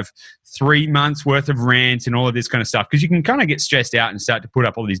need to have 3 months worth of rent and all of this kind of stuff, because you can kind of get stressed out and start to put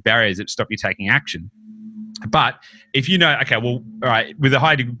up all these barriers that stop you taking action. But if you know, okay, well, all right, with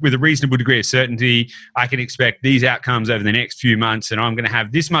a reasonable degree of certainty, I can expect these outcomes over the next few months, and I'm going to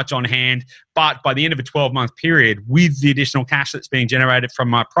have this much on hand. But by the end of a 12-month period, with the additional cash that's being generated from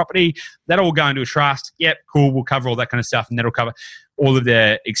my property, that'll all go into a trust. Yep, cool, we'll cover all that kind of stuff, and that'll cover all of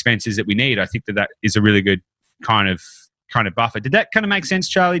the expenses that we need. I think that is a really good kind of buffer. Did that kind of make sense,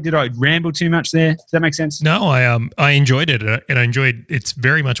 Charlie? Did I ramble too much there? Does that make sense? No, I enjoyed it, and I enjoyed it's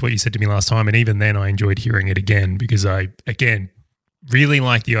very much what you said to me last time, and even then I enjoyed hearing it again, because I again really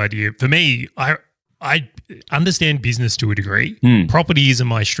like the idea. For me, I understand business to a degree. Property isn't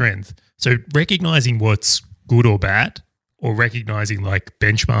my strength, so recognizing what's good or bad, or recognizing like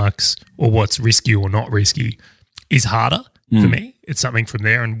benchmarks or what's risky or not risky, is harder for me. It's something from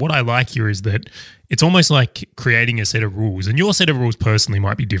there. And what I like here is that it's almost like creating a set of rules, and your set of rules personally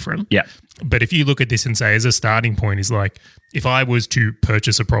might be different. Yeah. But if you look at this and say, as a starting point, is like, if I was to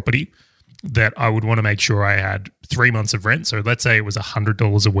purchase a property, that I would want to make sure I had 3 months of rent. So let's say it was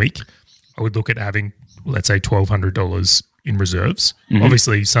 $100 a week. I would look at having, let's say, $1,200 in reserves.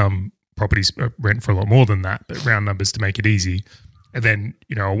 Obviously, some properties rent for a lot more than that, but round numbers to make it easy. And then,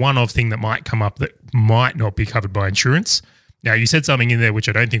 a one-off thing that might come up that might not be covered by insurance. Now, you said something in there which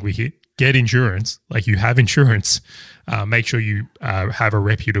I don't think we hit. Get insurance. Like, you have insurance. Make sure you have a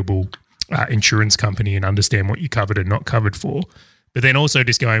reputable insurance company and understand what you're covered and not covered for. But then also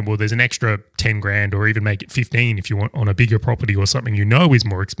just going, well, there's an extra 10 grand, or even make it 15 if you want, on a bigger property or something is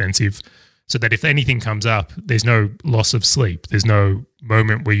more expensive, so that if anything comes up, there's no loss of sleep. There's no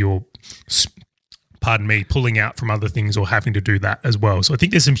moment where you're, pulling out from other things or having to do that as well. So I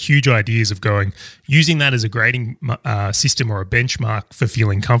think there's some huge ideas of using that as a grading system or a benchmark for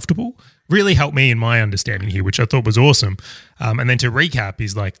feeling comfortable. Really helped me in my understanding here, which I thought was awesome. And then to recap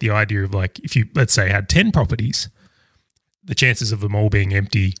is like the idea of like, if you, let's say, had 10 properties, the chances of them all being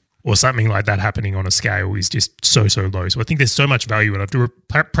empty or something like that happening on a scale is just so low. So I think there's so much value, and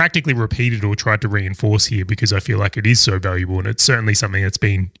I've practically repeated or tried to reinforce here because I feel like it is so valuable, and it's certainly something that's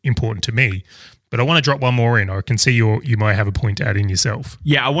been important to me. But I want to drop one more in. I can see you might have a point to add in yourself.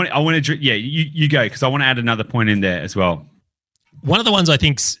 Yeah, I want to. Yeah, you go, because I want to add another point in there as well. One of the ones I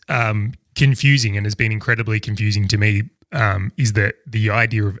think's confusing and has been incredibly confusing to me is that the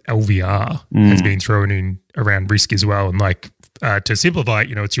idea of LVR has been thrown in around risk as well. And like, to simplify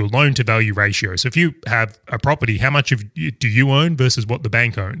it, it's your loan to value ratio. So if you have a property, how much do you own versus what the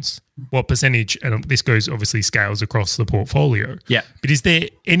bank owns? What percentage? And this goes, obviously scales across the portfolio. Yeah. But is there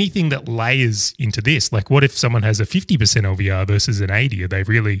anything that layers into this? Like, what if someone has a 50% LVR versus an 80? Are they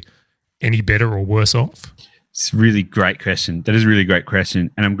really any better or worse off? It's a really great question. That is a really great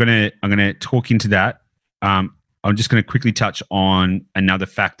question. And I'm gonna talk into that. I'm just going to quickly touch on another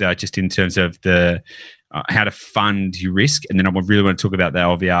factor just in terms of the how to fund your risk, and then I really want to talk about the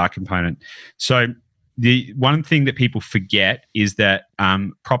LVR component. So the one thing that people forget is that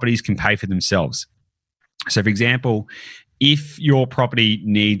properties can pay for themselves. So, for example, if your property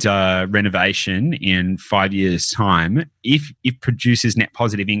needs a renovation in 5 years' time, if it produces net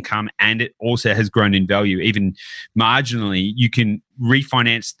positive income and it also has grown in value, even marginally, you can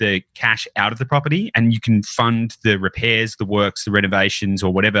refinance the cash out of the property and you can fund the repairs, the works, the renovations,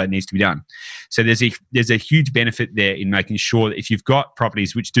 or whatever needs to be done. So there's a huge benefit there in making sure that if you've got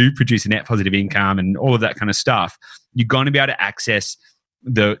properties which do produce a net positive income and all of that kind of stuff, you're going to be able to access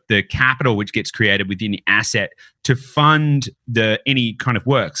the capital which gets created within the asset to fund any kind of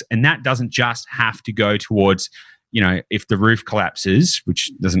works. And that doesn't just have to go towards, if the roof collapses,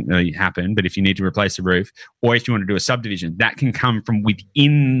 which doesn't really happen, but if you need to replace the roof, or if you want to do a subdivision, that can come from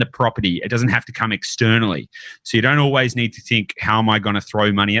within the property. It doesn't have to come externally. So you don't always need to think, how am I going to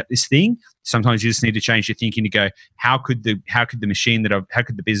throw money at this thing? Sometimes you just need to change your thinking to go, how could the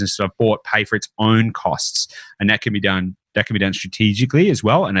business that I've bought pay for its own costs? And that can be done strategically as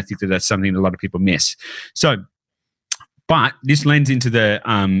well. And I think that's something that a lot of people miss. But this lends into the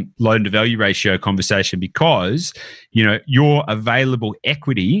loan to value ratio conversation, because, your available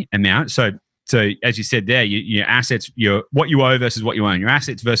equity amount. So as you said there, your assets, what you owe versus what you own, your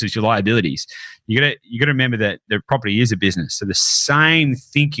assets versus your liabilities. You got to remember that the property is a business. So the same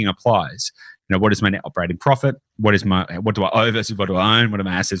thinking applies. What is my net operating profit? What do I owe versus what do I own? What are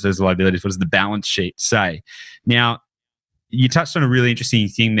my assets versus liabilities? What does the balance sheet say? Now, you touched on a really interesting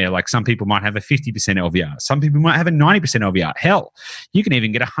thing there. Like some people might have a 50% LVR. Some people might have a 90% LVR. Hell, you can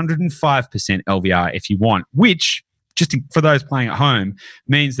even get 105% LVR if you want, which, for those playing at home,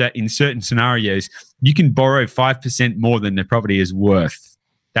 means that in certain scenarios, you can borrow 5% more than the property is worth.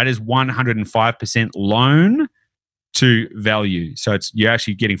 That is 105% loan to value. So you're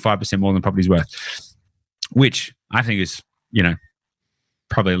actually getting 5% more than the property's worth, which I think is,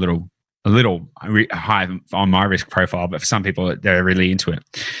 probably a little high on my risk profile, but for some people, they're really into it.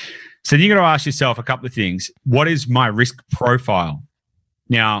 So you got to ask yourself a couple of things. What is my risk profile?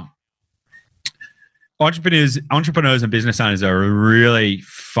 Now, entrepreneurs and business owners are a really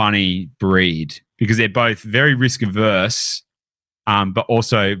funny breed because they're both very risk averse, but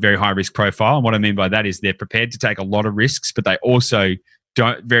also very high risk profile. And what I mean by that is they're prepared to take a lot of risks, but they also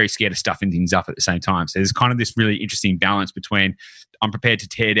very scared of stuffing things up at the same time. So there's kind of this really interesting balance between I'm prepared to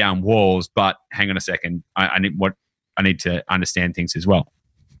tear down walls, but hang on a second, I need to understand things as well.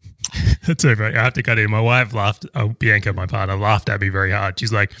 That's so funny. I have to cut in. My wife laughed. Bianca, my partner, laughed at me very hard.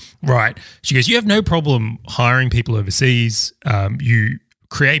 She's like, right. She goes, you have no problem hiring people overseas. You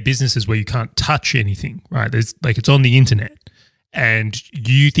create businesses where you can't touch anything, right? It's on the internet. And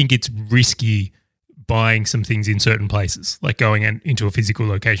you think it's risky buying some things in certain places, like going into a physical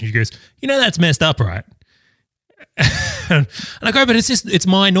location. She goes, that's messed up, right? And I go, but it's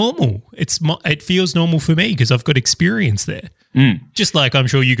my normal. It feels normal for me because I've got experience there. Just like I'm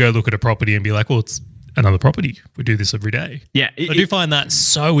sure you go look at a property and be like, well, it's another property. We do this every day. Yeah. I do find that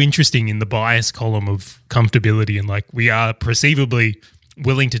so interesting in the bias column of comfortability, and like we are perceivably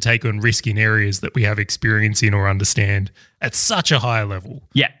willing to take on risk in areas that we have experience in or understand at such a higher level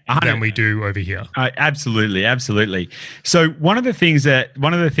than we do over here. Absolutely. So one of the things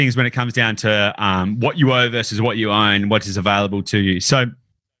when it comes down to what you owe versus what you own, what is available to you. So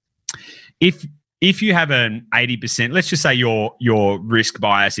if you have an 80%, let's just say your risk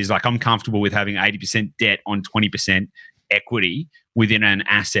bias is like, I'm comfortable with having 80% debt on 20% equity within an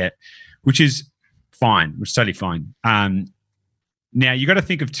asset, which is fine, which is totally fine. Now, you got to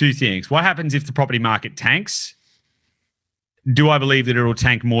think of two things. What happens if the property market tanks? Do I believe that it will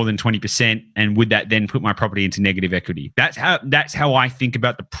tank more than 20%? And would that then put my property into negative equity? That's how I think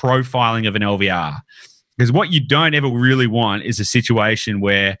about the profiling of an LVR. Because what you don't ever really want is a situation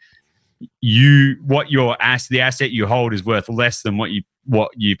where the asset you hold is worth less than what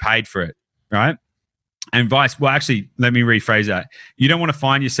you paid for it, right? And let me rephrase that. You don't want to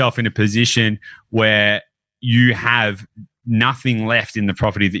find yourself in a position where you have nothing left in the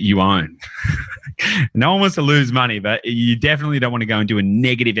property that you own. No one wants to lose money, but you definitely don't want to go into a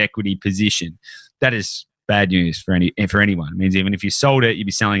negative equity position. That is bad news for anyone. It means even if you sold it, you'd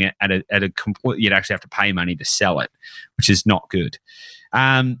be selling it at a complete. You'd actually have to pay money to sell it, which is not good.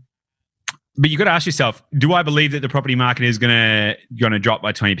 But you've got to ask yourself, do I believe that the property market is going to drop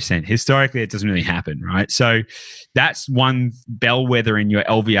by 20%? Historically, it doesn't really happen, right? So that's one bellwether in your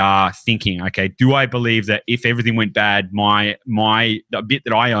LVR thinking. Okay, do I believe that if everything went bad, the bit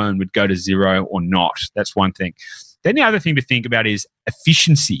that I own would go to zero or not? That's one thing. Then the other thing to think about is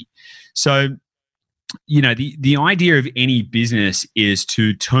efficiency. So, the idea of any business is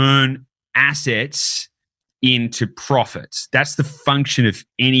to turn assets into profits. That's the function of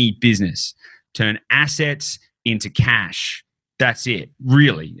any business. Turn assets into cash. That's it,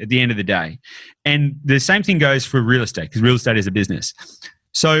 really, at the end of the day. And the same thing goes for real estate, because real estate is a business.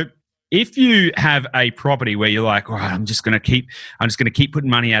 So if you have a property where you're like, all right, I'm just going to keep putting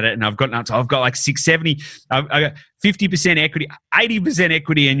money at it, and I've got like 670, I've got 50% equity, 80%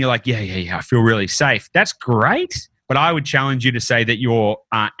 equity, and you're like, yeah, I feel really safe. That's great. But I would challenge you to say that your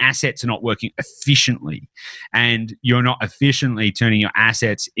assets are not working efficiently, and you're not efficiently turning your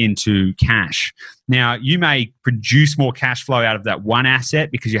assets into cash. Now, you may produce more cash flow out of that one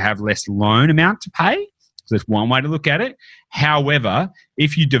asset because you have less loan amount to pay. So that's one way to look at it. However,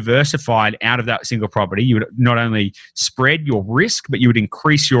 if you diversified out of that single property, you would not only spread your risk, but you would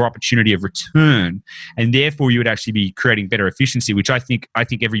increase your opportunity of return. And therefore, you would actually be creating better efficiency, which I think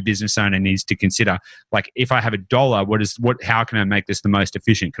every business owner needs to consider. Like, if I have $1, how can I make this the most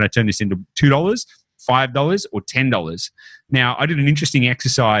efficient? Can I turn this into $2, $5, or $10? Now, I did an interesting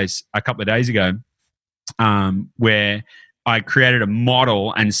exercise a couple of days ago where I created a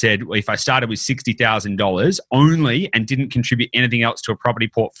model and said, well, if I started with $60,000 only and didn't contribute anything else to a property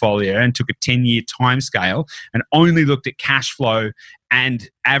portfolio and took a 10-year time scale and only looked at cash flow and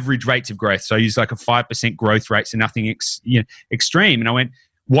average rates of growth. So I used like a 5% growth rate, so nothing extreme. And I went,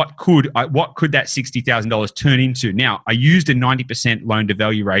 what could that $60,000 turn into? Now, I used a 90% loan to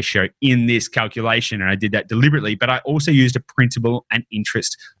value ratio in this calculation, and I did that deliberately, but I also used a principal and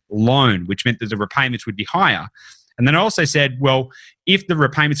interest loan, which meant that the repayments would be higher. And then I also said, well, if the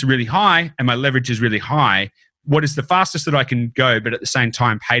repayments are really high and my leverage is really high, what is the fastest that I can go, but at the same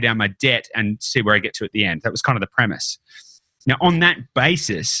time pay down my debt and see where I get to at the end? That was kind of the premise. Now, on that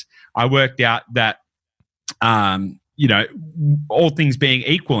basis, I worked out that, all things being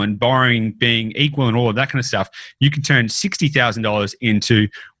equal and borrowing being equal and all of that kind of stuff, you can turn $60,000 into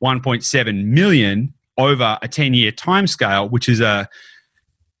 $1.7 million over a 10-year timescale, which is a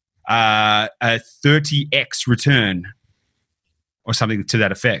 30x return or something to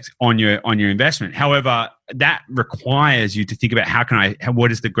that effect on your investment. However, that requires you to think about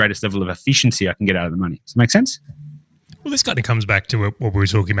what is the greatest level of efficiency I can get out of the money. Does that make sense? Well, this kind of comes back to what we were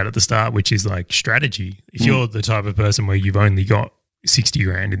talking about at the start, which is like strategy. If you're the type of person where you've only got 60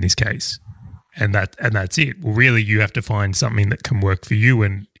 grand in this case, and that's it, well, really you have to find something that can work for you.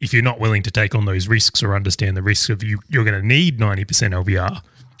 And if you're not willing to take on those risks or understand the risks of you're going to need 90% LVR,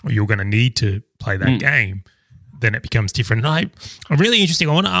 or you're going to need to play that game, then it becomes different. And I'm really interesting.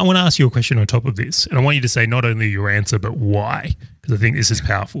 I want to ask you a question on top of this, and I want you to say not only your answer but why, because I think this is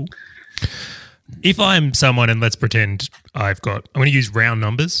powerful. If I'm someone, and let's pretend I'm going to use round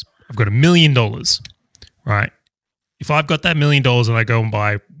numbers. I've got $1 million, right? If I've got that $1 million and I go and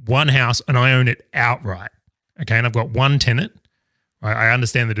buy one house and I own it outright, okay, and I've got one tenant, right? I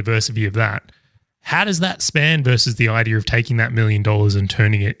understand the diversity of that. How does that span versus the idea of taking that $1 million and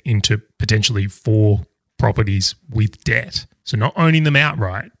turning it into potentially 4 properties with debt? So not owning them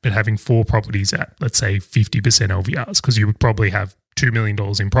outright, but having 4 properties at, let's say, 50% LVRs, because you would probably have $2 million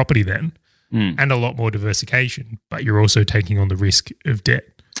in property then. And a lot more diversification, but you're also taking on the risk of debt.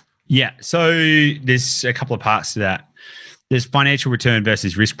 Yeah. So there's a couple of parts to that. There's financial return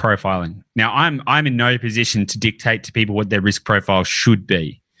versus risk profiling. Now, I'm in no position to dictate to people what their risk profile should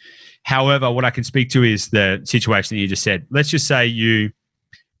be. However, what I can speak to is the situation that you just said. Let's just say you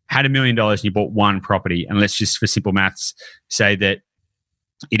had $1 million and you bought one property, and let's just, for simple maths, say that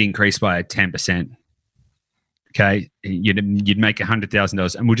it increased by 10%. Okay, you'd make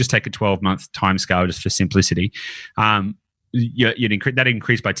 $100,000, and we'll just take a 12-month time scale just for simplicity. That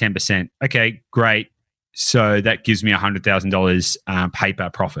increased by 10%. Okay, great. So that gives me $100,000 paper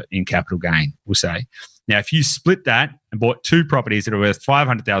profit in capital gain, we'll say. Now, if you split that and bought 2 properties that are worth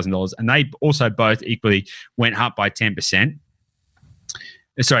 $500,000, and they also both equally went up by 10%.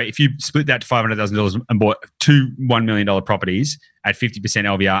 Sorry, if you split that to $500,000 and bought 2 $1 million properties at 50%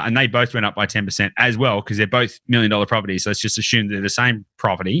 LVR, and they both went up by 10% as well, because they're both $1 million properties. So let's just assume they're the same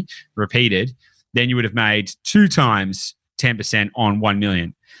property repeated. Then you would have made 2 times 10% on 1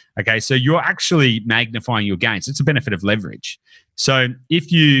 million. Okay, so you're actually magnifying your gains. It's a benefit of leverage. So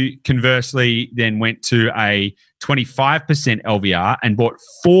if you conversely then went to a 25% LVR and bought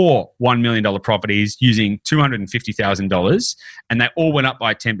 4 $1 million properties using $250,000, and they all went up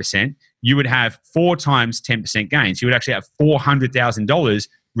by 10%, you would have 4 times 10% gains. You would actually have $400,000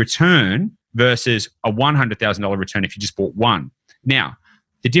 return versus a $100,000 return if you just bought one. Now,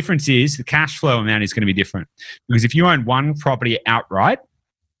 the difference is the cash flow amount is going to be different, because if you own one property outright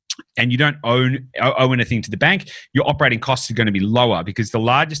and you don't owe anything to the bank, your operating costs are going to be lower, because the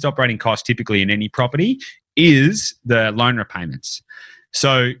largest operating cost typically in any property is the loan repayments.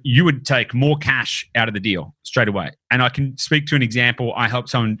 So you would take more cash out of the deal straight away. And I can speak to an example. I helped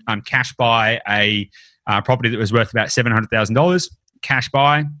someone cash buy a property that was worth about $700,000, cash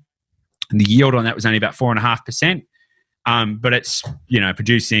buy, and the yield on that was only about 4.5%. But it's,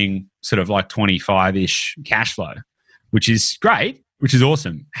 producing sort of like 25-ish cash flow, which is great, which is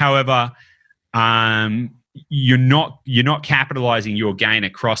awesome. However, you're not capitalizing your gain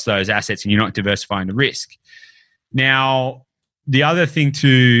across those assets, and you're not diversifying the risk. Now, the other thing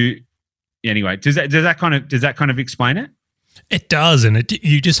does that kind of explain it? It does, and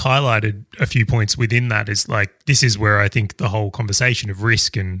you just highlighted a few points within that. Is like, this is where I think the whole conversation of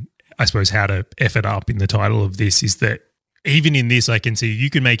risk, and I suppose how to F it up in the title of this, is that even in this, I can see you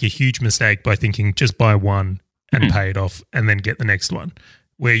can make a huge mistake by thinking just buy one and pay it off and then get the next one,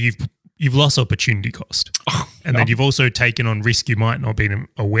 where you've lost opportunity cost. And then you've also taken on risk you might not be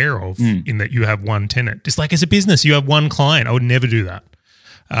aware of, in that you have one tenant. Just like as a business, you have one client. I would never do that.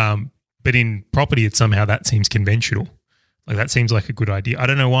 But in property, somehow that seems conventional. Like that seems like a good idea. I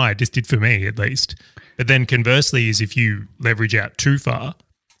don't know why. It just did for me, at least. But then conversely is if you leverage out too far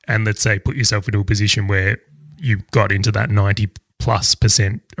and, let's say, put yourself into a position where you got into that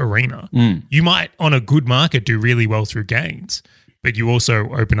 90+% arena, you might on a good market do really well through gains, but you also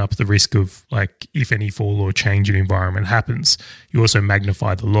open up the risk of, like, if any fall or change in environment happens, you also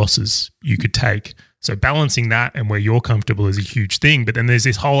magnify the losses you could take. So balancing that and where you're comfortable is a huge thing. But then there's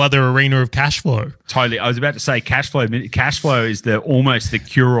this whole other arena of cash flow. Totally. I was about to say cash flow. Cash flow is almost the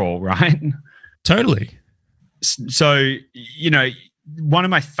cure-all, right? Totally. So, one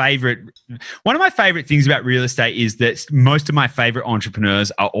of my favorite things about real estate is that most of my favorite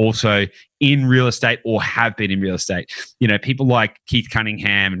entrepreneurs are also in real estate or have been in real estate. People like Keith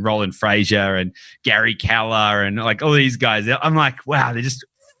Cunningham and Roland Frazier and Gary Keller and like all these guys. I'm like, wow, they're just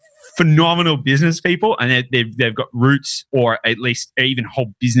phenomenal business people, and they've got roots or at least even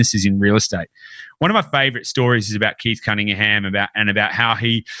whole businesses in real estate. One of my favorite stories is about Keith Cunningham about how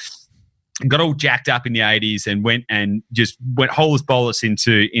he got all jacked up in the 80s and went holus bolus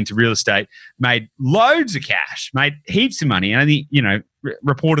into real estate, made loads of cash, made heaps of money. And I think,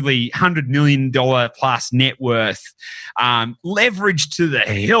 reportedly $100 million plus net worth, leveraged to the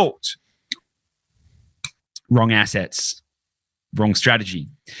hilt. Wrong assets, wrong strategy.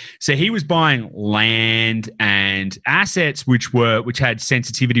 So he was buying land and assets which had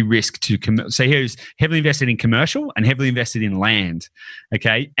sensitivity risk to so he was heavily invested in commercial and heavily invested in land.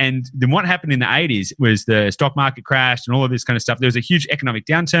 Okay. And then what happened in the 80s was the stock market crashed and all of this kind of stuff. There was a huge economic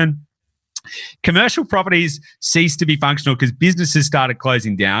downturn. Commercial properties ceased to be functional because businesses started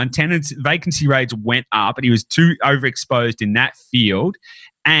closing down. Tenants' vacancy rates went up, and he was too overexposed in that field.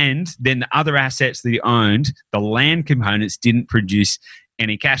 And then the other assets that he owned, the land components, didn't produce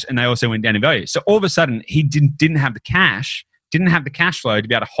any cash, and they also went down in value. So all of a sudden, he didn't have the cash flow to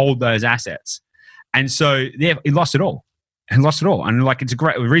be able to hold those assets, and so he lost it all. And like, it's a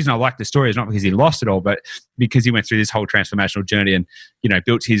great. The reason I like the story is not because he lost it all, but because he went through this whole transformational journey and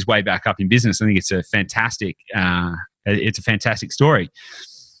built his way back up in business. I think it's a fantastic story.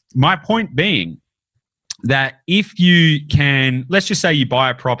 My point being that if you can, let's just say you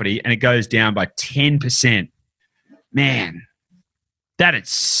buy a property and it goes down by 10%, man, that'd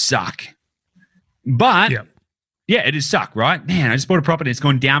suck. But yeah, it'd suck, right? Man, I just bought a property, it's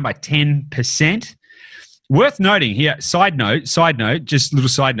gone down by 10%. Worth noting here, side note, just a little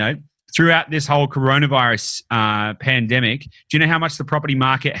side note, throughout this whole coronavirus pandemic, do you know how much the property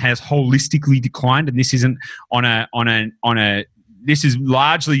market has holistically declined? And this isn't this is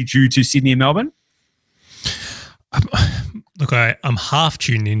largely due to Sydney and Melbourne. Look, I'm half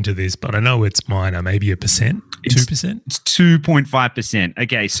tuned into this, but I know it's minor, maybe 1%, 2%? It's 2.5%.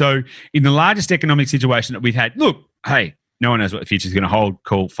 Okay, so in the largest economic situation that we've had, look, hey, no one knows what the future is going to hold,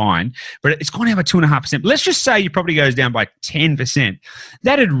 cool, fine. But it's gone down by 2.5%. Let's just say your property goes down by 10%.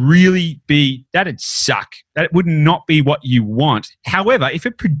 That'd suck. That would not be what you want. However, if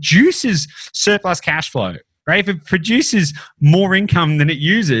it produces surplus cash flow, right? If it produces more income than it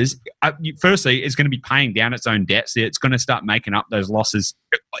uses, firstly, it's going to be paying down its own debts. It's going to start making up those losses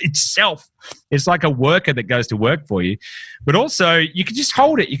itself. It's like a worker that goes to work for you. But also, you can just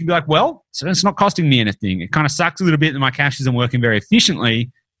hold it. You can be like, well, so it's not costing me anything. It kind of sucks a little bit that my cash isn't working very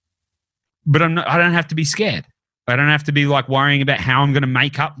efficiently, but I don't have to be scared. I don't have to be like worrying about how I'm going to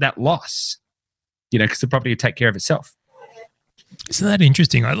make up that loss, because the property will take care of itself. Isn't that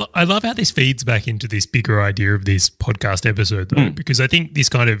interesting? I love how this feeds back into this bigger idea of this podcast episode, though, because I think this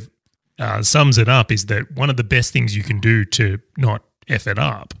kind of sums it up, is that one of the best things you can do to not F it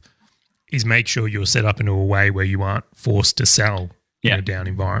up is make sure you're set up in a way where you aren't forced to sell in a down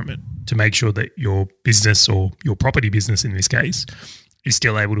environment, to make sure that your business, or your property business in this case, is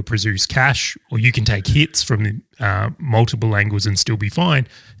still able to produce cash, or you can take hits from multiple angles and still be fine,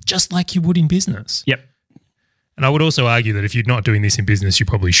 just like you would in business. Yep. And I would also argue that if you're not doing this in business, you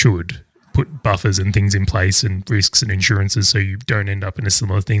probably should put buffers and things in place and risks and insurances so you don't end up in a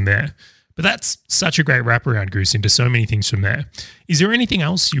similar thing there. But that's such a great wraparound, Goose, into so many things from there. Is there anything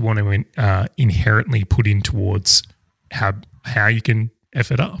else you want to inherently put in towards how you can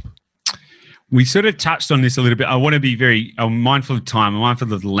F it up? We sort of touched on this a little bit. I want to be I'm mindful of time. I'm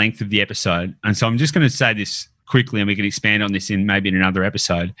mindful of the length of the episode. And so I'm just going to say this quickly, and we can expand on this maybe in another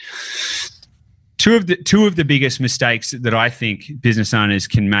episode. Two of the biggest mistakes that I think business owners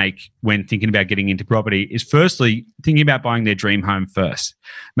can make when thinking about getting into property is, firstly, thinking about buying their dream home first.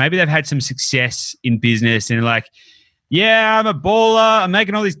 Maybe they've had some success in business and they're like, yeah, I'm a baller, I'm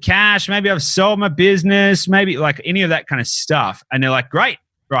making all this cash, maybe I've sold my business, maybe like any of that kind of stuff. And they're like, great,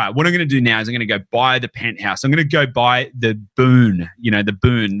 right, what I'm going to do now is I'm going to go buy the penthouse. I'm going to go buy the boon,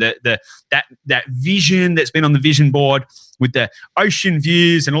 that vision that's been on the vision board with the ocean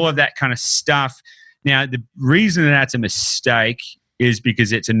views and all of that kind of stuff. Now, the reason that's a mistake is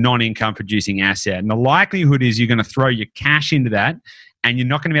because it's a non-income producing asset. And the likelihood is you're going to throw your cash into that and you're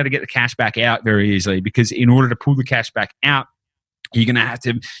not going to be able to get the cash back out very easily, because in order to pull the cash back out, you're going to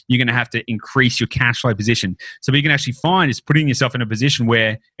have to increase your cash flow position. So what you can actually find is putting yourself in a position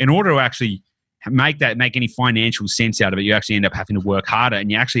where, in order to actually make any financial sense out of it, you actually end up having to work harder,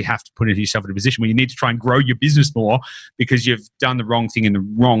 and you actually have to put yourself in a position where you need to try and grow your business more because you've done the wrong thing in the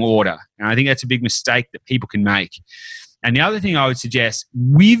wrong order. And I think that's a big mistake that people can make. And the other thing I would suggest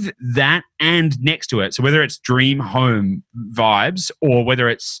with that and next to it, so whether it's dream home vibes or whether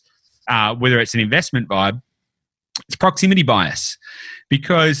it's an investment vibe, it's proximity bias.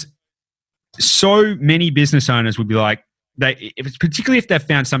 Because so many business owners would be like, particularly if they've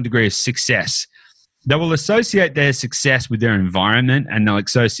found some degree of success, they will associate their success with their environment, and they'll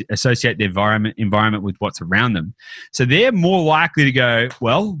associate their environment with what's around them. So they're more likely to go,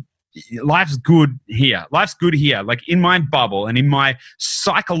 well, life's good here. Life's good here. Like in my bubble and in my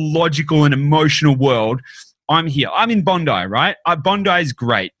psychological and emotional world, I'm here. I'm in Bondi, right? Bondi is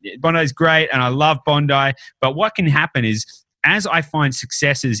great. Bondi's great, and I love Bondi. But what can happen is, as I find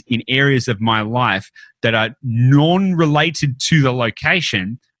successes in areas of my life that are non-related to the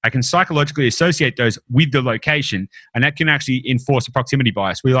location, I can psychologically associate those with the location, and that can actually enforce a proximity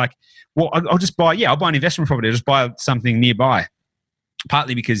bias. We're like, well, I'll just buy, I'll buy an investment property. I'll just buy something nearby.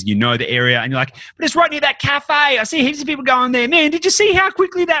 Partly because you know the area, and you're like, but it's right near that cafe. I see heaps of people going there. Man, did you see how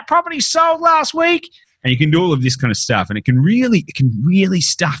quickly that property sold last week? And you can do all of this kind of stuff, and it can really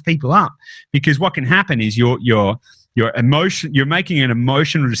stuff people up, because what can happen is you're making an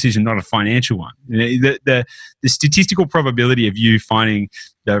emotional decision, not a financial one. The statistical probability of you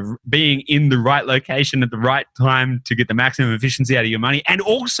being in the right location at the right time to get the maximum efficiency out of your money, and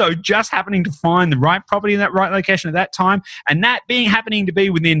also just happening to find the right property in that right location at that time, and that happening to be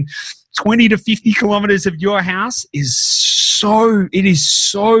within 20 to 50 kilometers of your house is so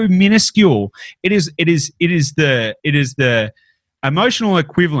minuscule. It is the emotional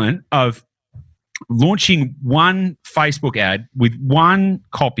equivalent of launching one Facebook ad with one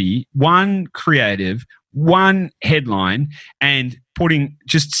copy, one creative, one headline, and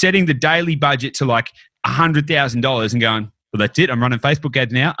setting the daily budget to like $100,000 and going, well, that's it. I'm running Facebook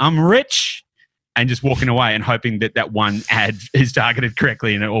ads now. I'm rich. And just walking away and hoping that one ad is targeted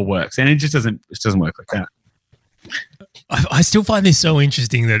correctly and it all works. And it just doesn't work like that. I still find this so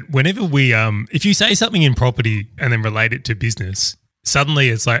interesting that whenever we, if you say something in property and then relate it to business, suddenly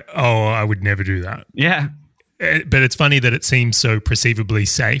it's like, oh, I would never do that. Yeah. But it's funny that it seems so perceivably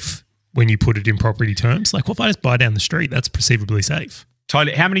safe when you put it in property terms. Like, what if I just buy down the street? That's perceivably safe.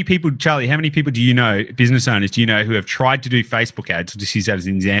 Charlie, how many people do you know, business owners, who have tried to do Facebook ads? I'll just use that as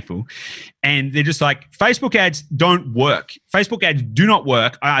an example. And they're just like, Facebook ads don't work. Facebook ads do not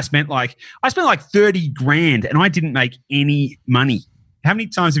work. I spent like 30 grand and I didn't make any money. How many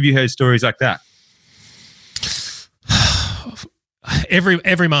times have you heard stories like that?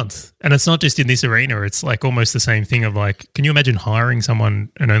 Every month. And it's not just in this arena. It's like almost the same thing of like, can you imagine hiring someone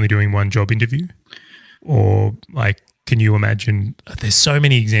and only doing one job interview? Or like, can you imagine, there's so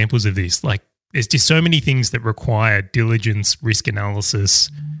many examples of this. Like, there's just so many things that require diligence, risk analysis,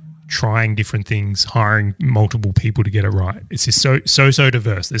 trying different things, hiring multiple people to get it right. It's just so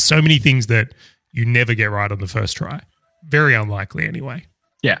diverse. There's so many things that you never get right on the first try. Very unlikely anyway.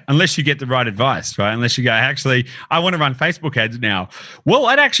 Yeah, unless you get the right advice, right? Unless you go, actually, I want to run Facebook ads now. Well,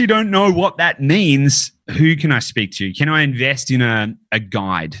 I actually don't know what that means. Who can I speak to? Can I invest in a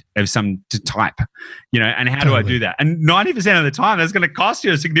guide of some to type? And how do I do that? And 90% of the time, that's going to cost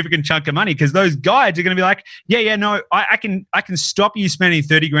you a significant chunk of money, because those guides are going to be like, no, I can stop you spending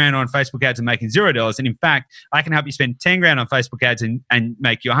 30 grand on Facebook ads and making $0. And in fact, I can help you spend 10 grand on Facebook ads and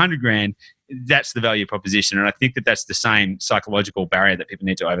make you 100 grand. That's the value proposition. And I think that's the same psychological barrier that people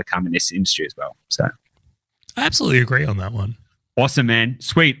need to overcome in this industry as well. So I absolutely agree on that one. Awesome, man.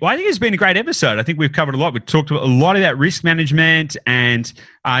 Sweet. Well, I think it's been a great episode. I think we've covered a lot. We've talked a lot about risk management and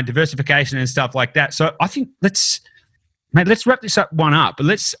diversification and stuff like that. So I think let's wrap this one up.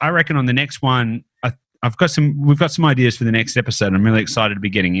 But I reckon on the next one, we've got some ideas for the next episode. I'm really excited to be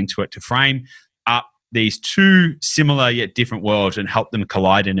getting into it, to frame up these two similar yet different worlds and help them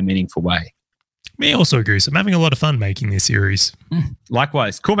collide in a meaningful way. Me also, Goose. I'm having a lot of fun making this series.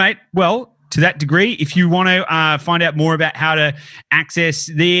 Likewise. Cool, mate. Well, to that degree, if you want to find out more about how to access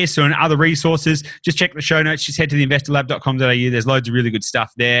this or other resources, just check the show notes. Just head to theinvestorlab.com.au. There's loads of really good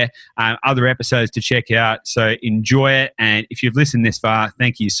stuff there, other episodes to check out. So enjoy it. And if you've listened this far,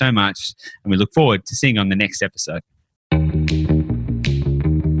 thank you so much. And we look forward to seeing you on the next episode.